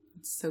through.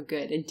 It's so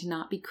good. And to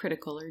not be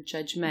critical or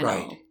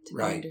judgmental. To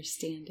be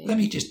understanding. Let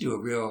me just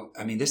do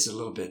this is a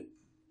little bit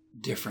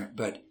different,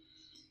 but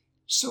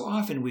so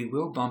often we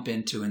will bump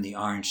into in the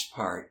orange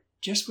part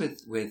just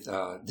with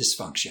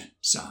dysfunction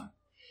some.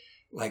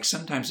 Like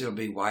sometimes it'll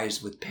be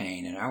wives with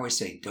pain. And I always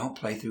say, don't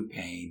play through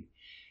pain.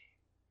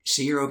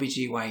 See your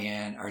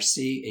OBGYN or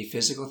see a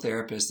physical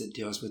therapist that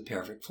deals with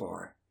pelvic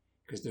floor.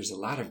 Because there's a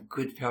lot of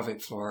good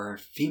pelvic floor,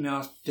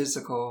 female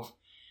physical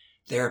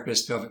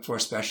therapists, pelvic floor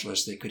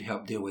specialists that could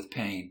help deal with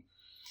pain.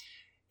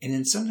 And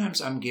then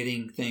sometimes I'm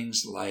getting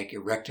things like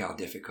erectile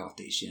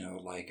difficulties,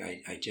 like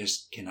I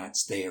just cannot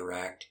stay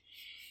erect.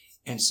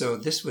 And so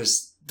this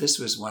was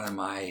one of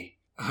my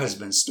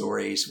husband's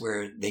stories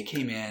where they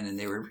came in and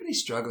they were really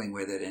struggling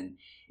with it. And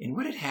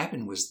what had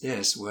happened was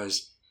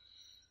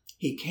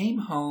he came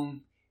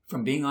home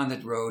from being on the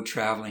road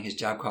traveling. His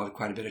job called it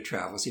quite a bit of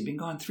travel. So he'd been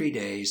gone 3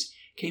 days,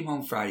 came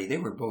home Friday. They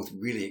were both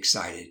really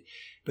excited.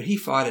 But he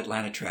fought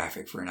Atlanta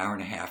traffic for an hour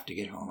and a half to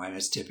get home. I mean,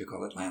 it's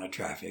typical Atlanta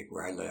traffic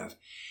where I live.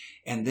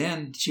 And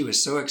then she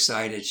was so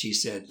excited, she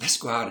said, let's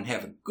go out and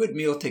have a good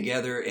meal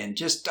together and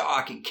just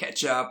talk and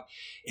catch up.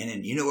 And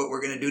then you know what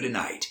we're going to do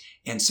tonight.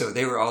 And so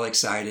they were all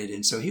excited.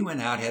 And so he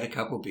went out, had a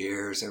couple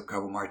beers, a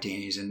couple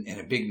martinis, and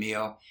a big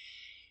meal,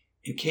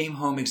 and came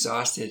home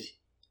exhausted.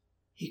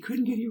 He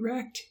couldn't get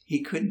erect.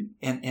 He couldn't.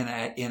 And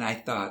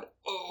I thought,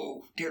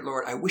 oh, dear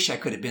Lord, I wish I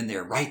could have been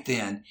there right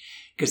then,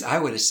 because I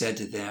would have said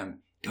to them,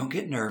 don't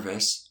get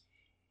nervous.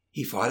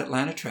 He fought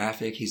Atlanta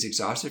traffic. He's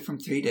exhausted from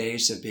 3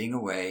 days of being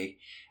away.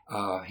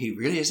 He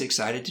really is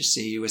excited to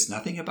see you. It's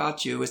nothing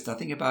about you. It's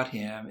nothing about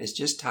him. It's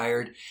just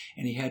tired.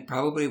 And he had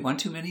probably one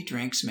too many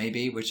drinks,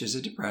 maybe, which is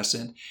a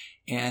depressant,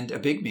 and a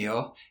big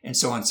meal, and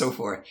so on and so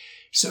forth.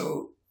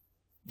 So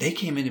they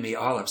came into me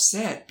all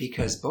upset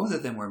because both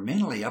of them were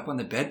mentally up on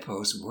the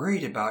bedpost,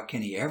 worried about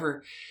can he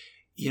ever,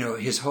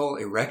 his whole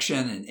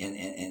erection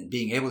and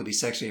being able to be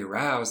sexually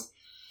aroused.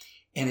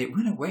 And it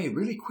went away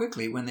really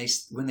quickly when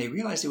they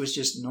realized it was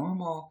just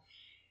normal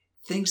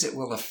things that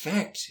will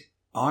affect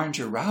orange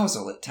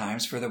arousal at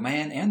times for the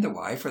man and the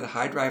wife, for the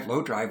high drive,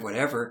 low drive,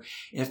 whatever.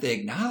 And if they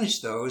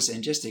acknowledge those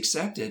and just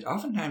accept it,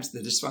 oftentimes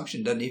the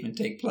dysfunction doesn't even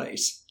take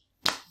place.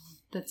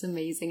 That's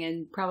amazing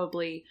and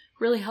probably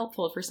really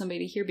helpful for somebody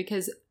to hear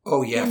because...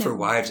 Oh, yeah, for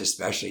wives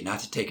especially,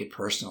 not to take it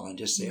personal and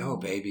just say, oh,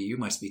 baby, you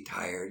must be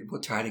tired.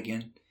 We'll try it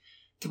again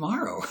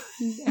tomorrow.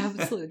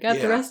 Absolutely. Got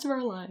the rest of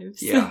our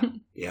lives. Yeah.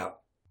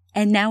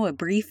 And now a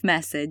brief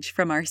message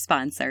from our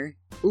sponsor.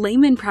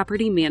 Lehman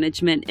Property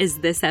Management is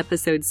this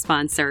episode's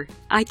sponsor.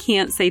 I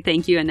can't say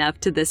thank you enough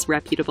to this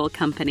reputable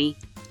company.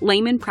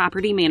 Lehman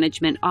Property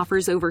Management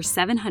offers over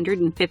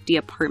 750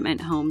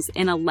 apartment homes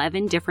in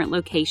 11 different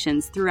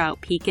locations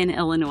throughout Pekin,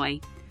 Illinois.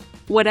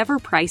 Whatever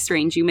price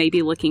range you may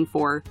be looking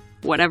for,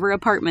 whatever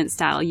apartment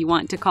style you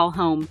want to call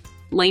home,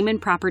 Lehman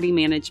Property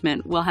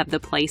Management will have the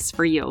place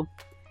for you.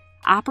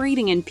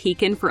 Operating in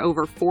Pekin for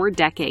over 4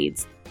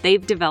 decades,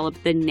 they've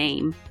developed the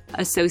name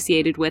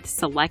associated with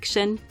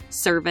selection,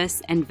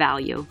 service, and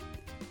value.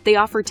 They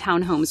offer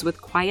townhomes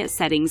with quiet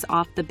settings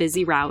off the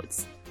busy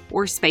routes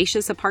or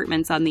spacious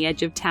apartments on the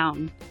edge of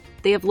town.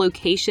 They have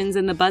locations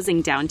in the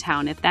buzzing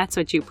downtown if that's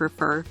what you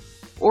prefer,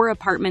 or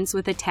apartments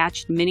with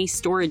attached mini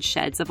storage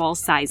sheds of all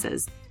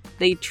sizes.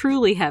 They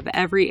truly have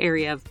every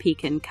area of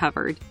Pekin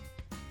covered.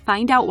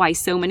 Find out why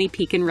so many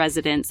Pekin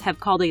residents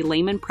have called a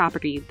Lehman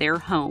property their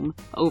home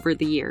over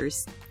the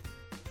years.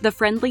 The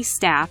friendly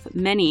staff,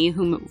 many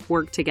whom have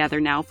worked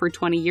together now for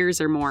 20 years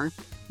or more,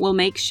 will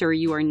make sure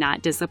you are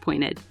not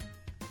disappointed.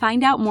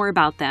 Find out more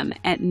about them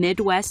at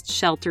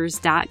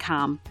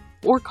MidwestShelters.com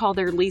or call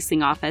their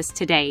leasing office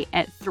today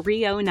at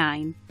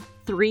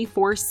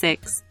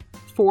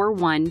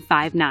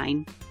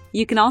 309-346-4159.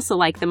 You can also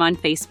like them on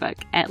Facebook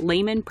at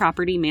Lehman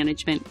Property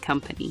Management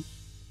Company.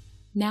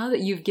 Now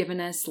that you've given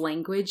us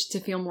language to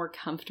feel more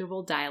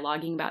comfortable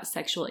dialoguing about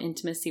sexual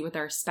intimacy with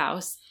our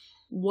spouse,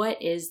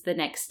 what is the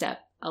next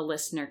step a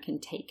listener can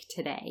take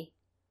today?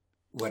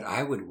 What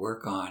I would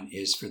work on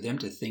is for them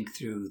to think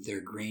through their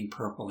green,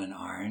 purple, and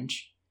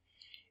orange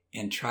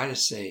and try to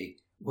say,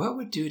 what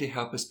would do to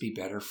help us be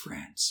better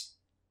friends?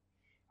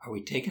 Are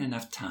we taking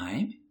enough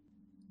time?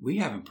 We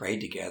haven't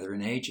prayed together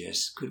in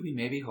ages. Could we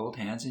maybe hold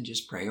hands and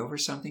just pray over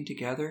something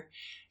together?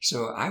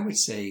 So I would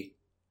say,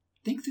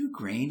 think through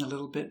green a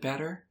little bit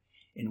better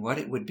and what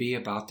it would be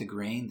about the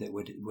green that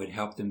would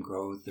help them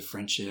grow the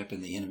friendship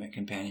and the intimate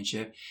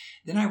companionship.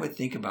 Then I would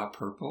think about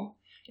purple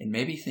and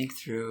maybe think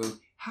through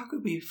how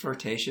could we be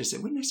flirtatious.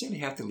 It wouldn't necessarily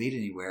have to lead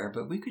anywhere,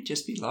 but we could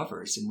just be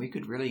lovers and we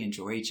could really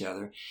enjoy each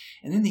other.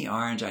 And then the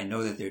orange, I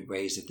know that there are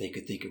ways that they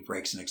could think of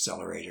brakes and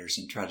accelerators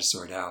and try to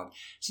sort out.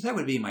 So that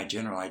would be my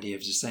general idea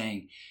of just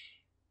saying,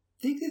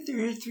 think that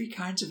there are 3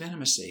 kinds of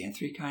intimacy and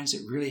 3 kinds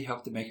that really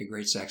help to make a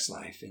great sex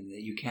life, and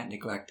that you can't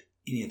neglect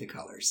any of the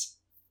colors.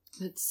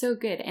 That's so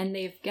good. And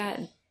they've got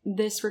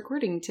this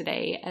recording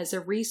today as a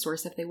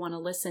resource if they want to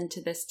listen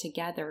to this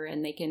together,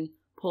 and they can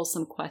pull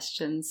some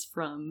questions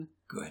from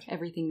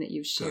everything that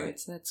you've shared.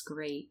 So that's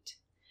great.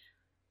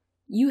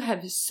 You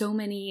have so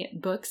many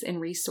books and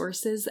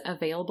resources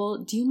available.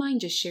 Do you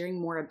mind just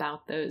sharing more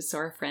about those so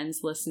our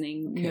friends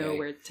listening know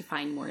where to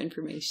find more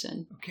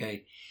information?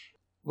 Okay.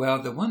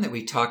 Well, the one that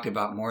we talked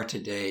about more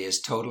today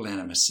is Total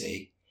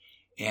Intimacy,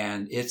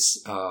 and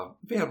it's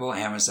available on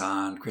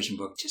Amazon, Christian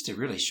book, just a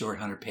really short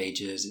 100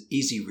 pages,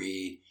 easy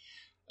read,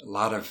 a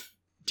lot of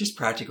just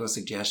practical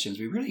suggestions.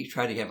 We really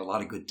try to have a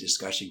lot of good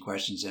discussion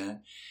questions in it.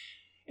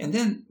 And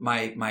then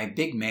my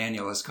big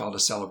manual is called A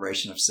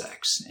Celebration of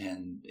Sex,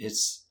 and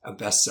it's a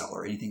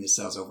bestseller. Anything that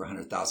sells over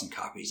 100,000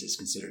 copies is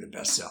considered a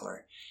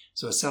bestseller.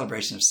 So A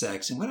Celebration of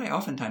Sex. And what I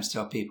oftentimes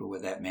tell people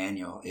with that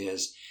manual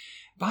is,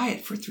 buy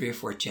it for 3 or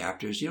 4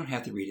 chapters. You don't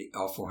have to read it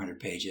all 400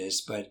 pages,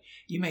 but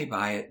you may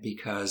buy it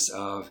because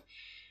of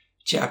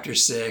chapter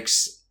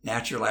 6,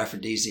 natural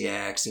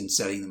aphrodisiacs and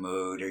setting the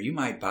mood, or you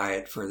might buy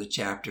it for the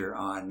chapter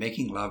on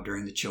making love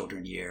during the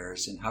children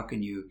years and how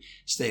can you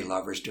stay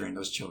lovers during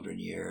those children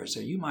years,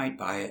 or you might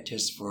buy it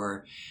just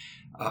for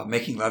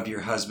making love to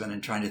your husband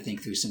and trying to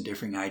think through some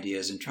different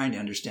ideas and trying to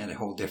understand a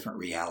whole different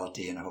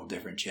reality and a whole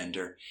different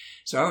gender.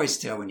 So I always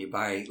tell when you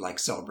buy like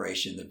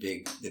Celebration, the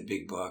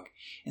big book,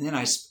 and then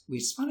we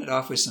spun it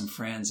off with some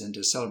friends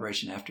into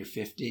Celebration After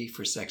 50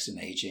 for Sex and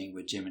Aging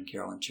with Jim and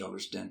Carolyn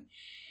Childerston,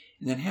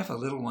 and then have a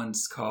little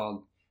one's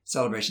called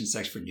Celebration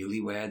Sex for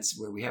Newlyweds,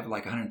 where we have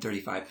like a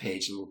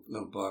 135-page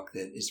little book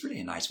that is really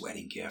a nice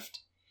wedding gift.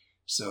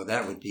 So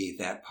that would be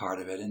that part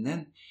of it. And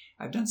then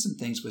I've done some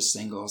things with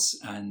singles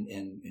and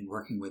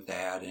working with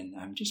that, and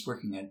I'm just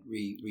working at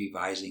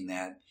revising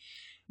that.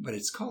 But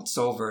it's called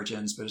Soul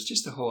Virgins, but it's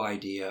just the whole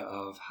idea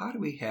of how do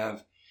we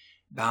have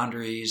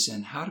boundaries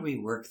and how do we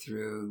work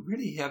through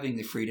really having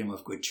the freedom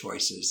of good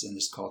choices in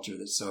this culture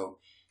that's so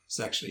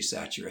sexually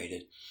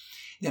saturated.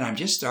 Then I'm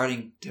just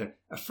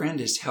a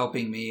friend is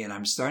helping me, and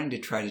I'm starting to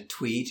try to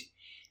tweet.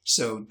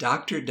 So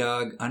Dr.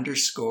 Doug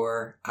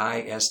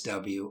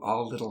 _ISW,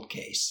 all little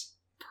case.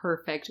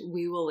 Perfect.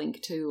 We will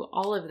link to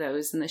all of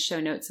those in the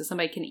show notes so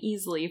somebody can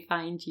easily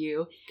find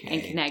you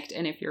and connect.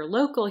 And if you're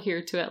local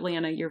here to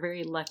Atlanta, you're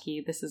very lucky.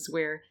 This is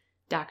where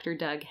Dr.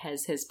 Doug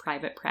has his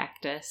private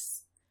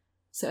practice.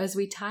 So as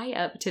we tie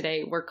up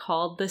today, we're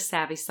called the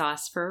Savvy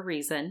Sauce for a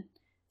reason.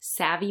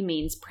 Savvy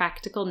means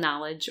practical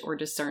knowledge or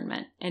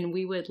discernment, and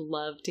we would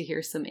love to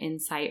hear some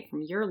insight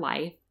from your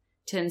life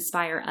to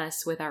inspire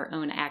us with our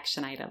own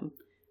action item.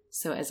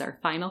 So as our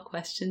final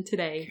question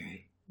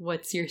today,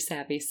 what's your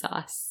Savvy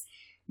Sauce?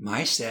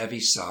 My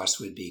Savvy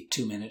Sauce would be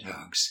 2-minute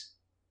hugs.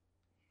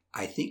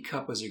 I think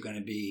couples are going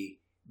to be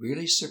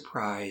really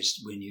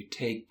surprised when you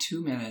take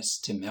 2 minutes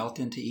to melt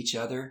into each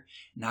other,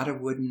 not a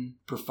wooden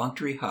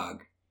perfunctory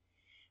hug,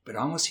 but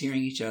almost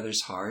hearing each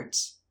other's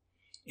hearts.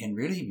 And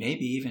really,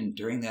 maybe even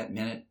during that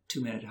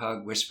 2-minute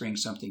hug, whispering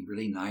something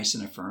really nice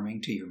and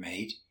affirming to your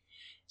mate.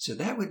 So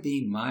that would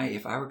be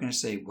if I were going to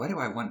say, what do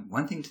I want?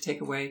 One thing to take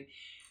away,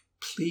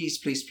 please,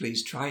 please,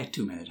 please try a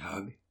 2-minute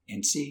hug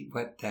and see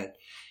what that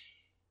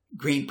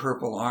green,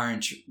 purple,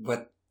 orange,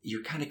 what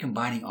you're kind of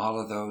combining all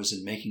of those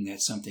and making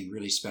that something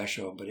really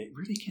special. But it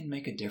really can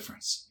make a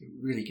difference. It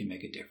really can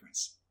make a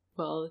difference.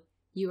 Well,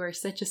 you are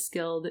such a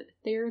skilled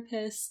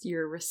therapist.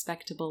 You're a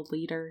respectable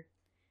leader.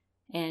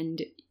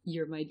 And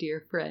you're my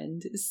dear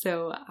friend.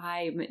 So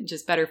I'm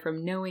just better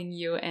from knowing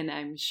you, and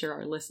I'm sure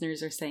our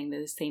listeners are saying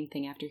the same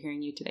thing after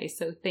hearing you today.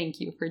 So thank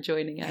you for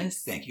joining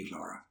us. Thank you,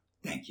 Laura.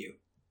 Thank you.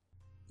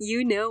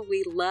 You know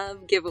we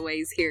love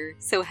giveaways here,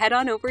 so head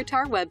on over to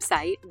our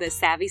website,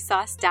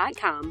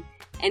 thesavvysauce.com,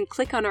 and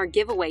click on our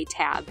giveaway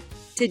tab.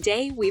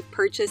 Today we've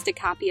purchased a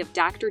copy of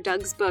Dr.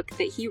 Doug's book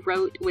that he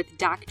wrote with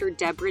Dr.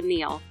 Deborah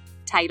Neal,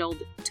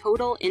 titled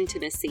Total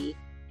Intimacy,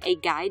 A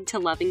Guide to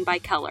Loving by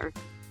Color.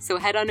 So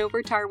head on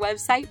over to our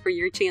website for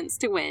your chance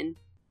to win.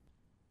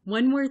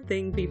 One more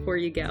thing before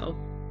you go.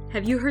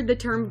 Have you heard the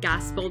term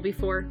gospel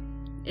before?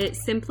 It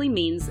simply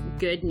means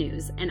good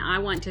news, and I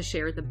want to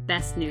share the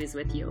best news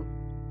with you.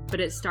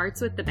 But it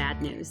starts with the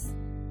bad news.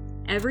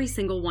 Every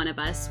single one of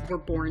us were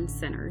born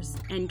sinners,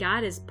 and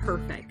God is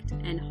perfect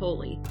and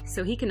holy,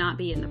 so he cannot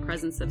be in the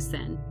presence of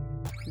sin.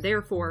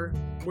 Therefore,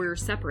 we're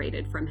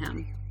separated from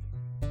him.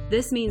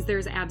 This means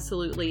there's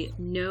absolutely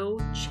no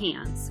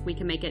chance we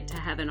can make it to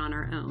heaven on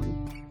our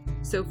own.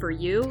 So for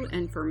you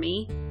and for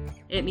me,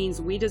 it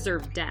means we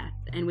deserve death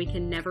and we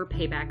can never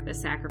pay back the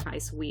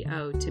sacrifice we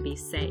owe to be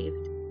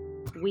saved.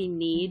 We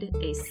need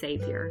a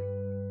Savior.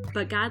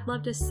 But God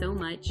loved us so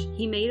much,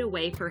 he made a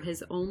way for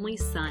his only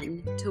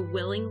Son to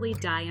willingly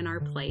die in our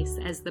place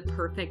as the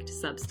perfect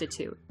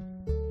substitute.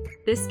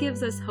 This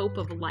gives us hope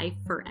of life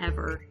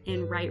forever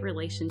in right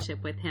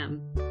relationship with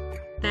Him.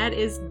 That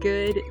is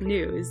good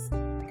news.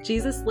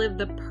 Jesus lived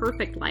the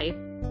perfect life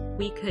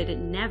we could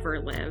never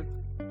live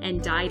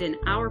and died in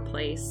our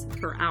place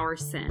for our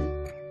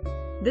sin.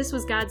 This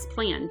was God's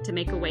plan to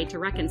make a way to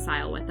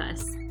reconcile with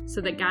us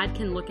so that God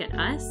can look at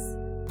us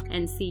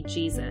and see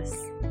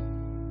Jesus.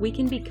 We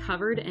can be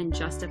covered and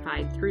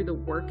justified through the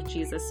work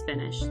Jesus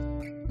finished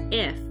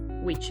if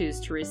we choose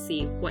to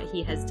receive what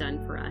He has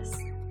done for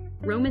us.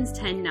 Romans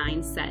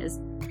 10:9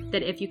 says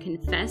that if you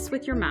confess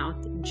with your mouth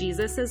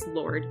Jesus is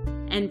Lord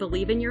and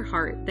believe in your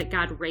heart that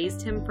God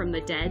raised Him from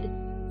the dead,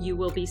 you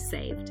will be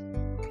saved.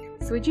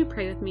 So would you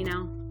pray with me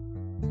now?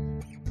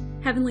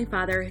 Heavenly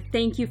Father,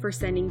 thank you for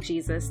sending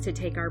Jesus to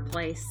take our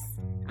place.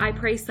 I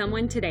pray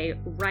someone today,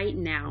 right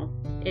now,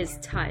 is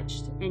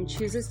touched and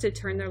chooses to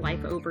turn their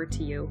life over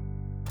to you.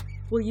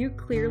 Will you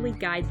clearly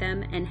guide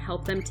them and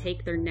help them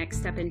take their next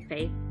step in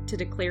faith to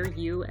declare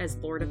you as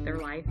Lord of their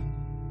life?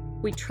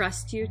 We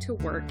trust you to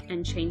work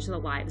and change the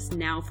lives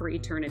now for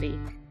eternity.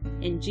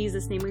 In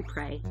Jesus' name we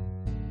pray.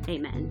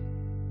 Amen.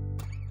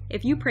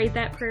 If you prayed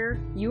that prayer,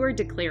 you are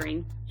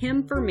declaring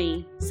Him for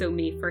me, so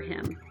me for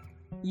Him.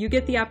 You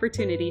get the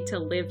opportunity to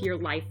live your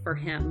life for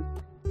Him.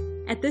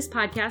 At this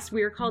podcast,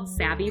 we are called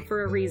Savvy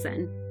for a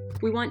reason.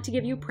 We want to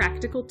give you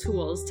practical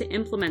tools to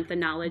implement the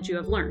knowledge you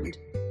have learned.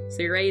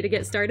 So you ready to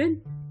get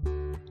started?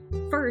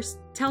 First,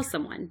 tell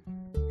someone.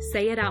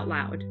 Say it out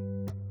loud.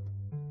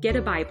 Get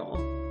a Bible.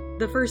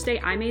 The first day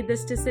I made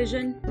this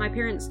decision, my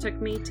parents took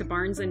me to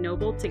Barnes &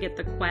 Noble to get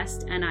the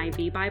Quest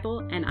NIV Bible,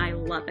 and I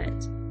love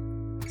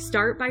it.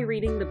 Start by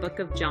reading the book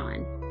of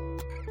John.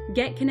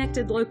 Get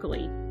connected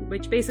locally,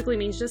 which basically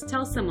means just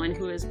tell someone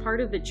who is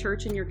part of the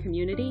church in your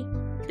community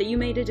that you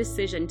made a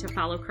decision to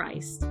follow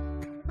Christ.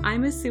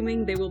 I'm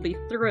assuming they will be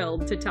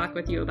thrilled to talk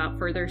with you about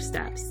further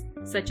steps,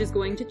 such as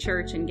going to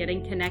church and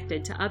getting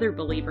connected to other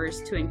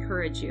believers to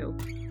encourage you.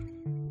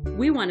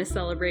 We want to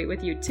celebrate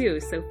with you too,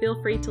 so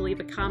feel free to leave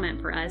a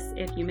comment for us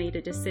if you made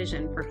a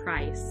decision for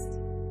Christ.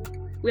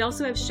 We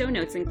also have show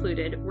notes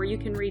included where you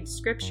can read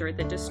scripture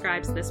that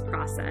describes this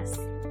process.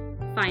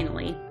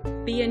 Finally,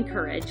 be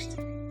encouraged.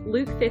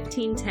 Luke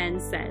 15:10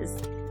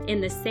 says, "In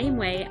the same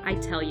way I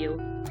tell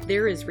you,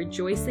 there is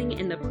rejoicing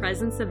in the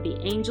presence of the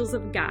angels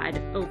of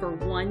God over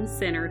one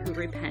sinner who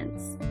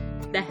repents."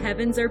 The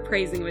heavens are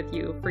praising with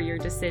you for your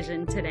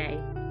decision today.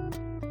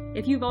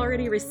 If you've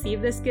already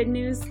received this good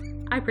news,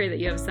 I pray that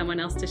you have someone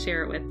else to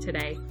share it with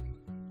today.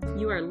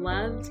 You are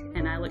loved,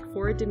 and I look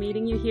forward to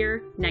meeting you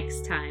here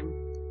next time.